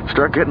 and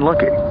start getting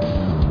lucky.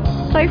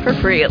 Play for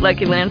free at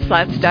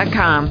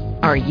LuckyLandSlots.com.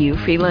 Are you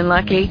feeling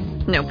lucky?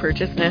 No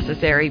purchase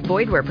necessary.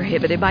 Void where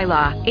prohibited by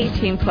law.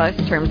 18+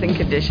 terms and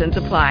conditions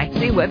apply.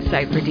 See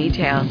website for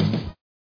details.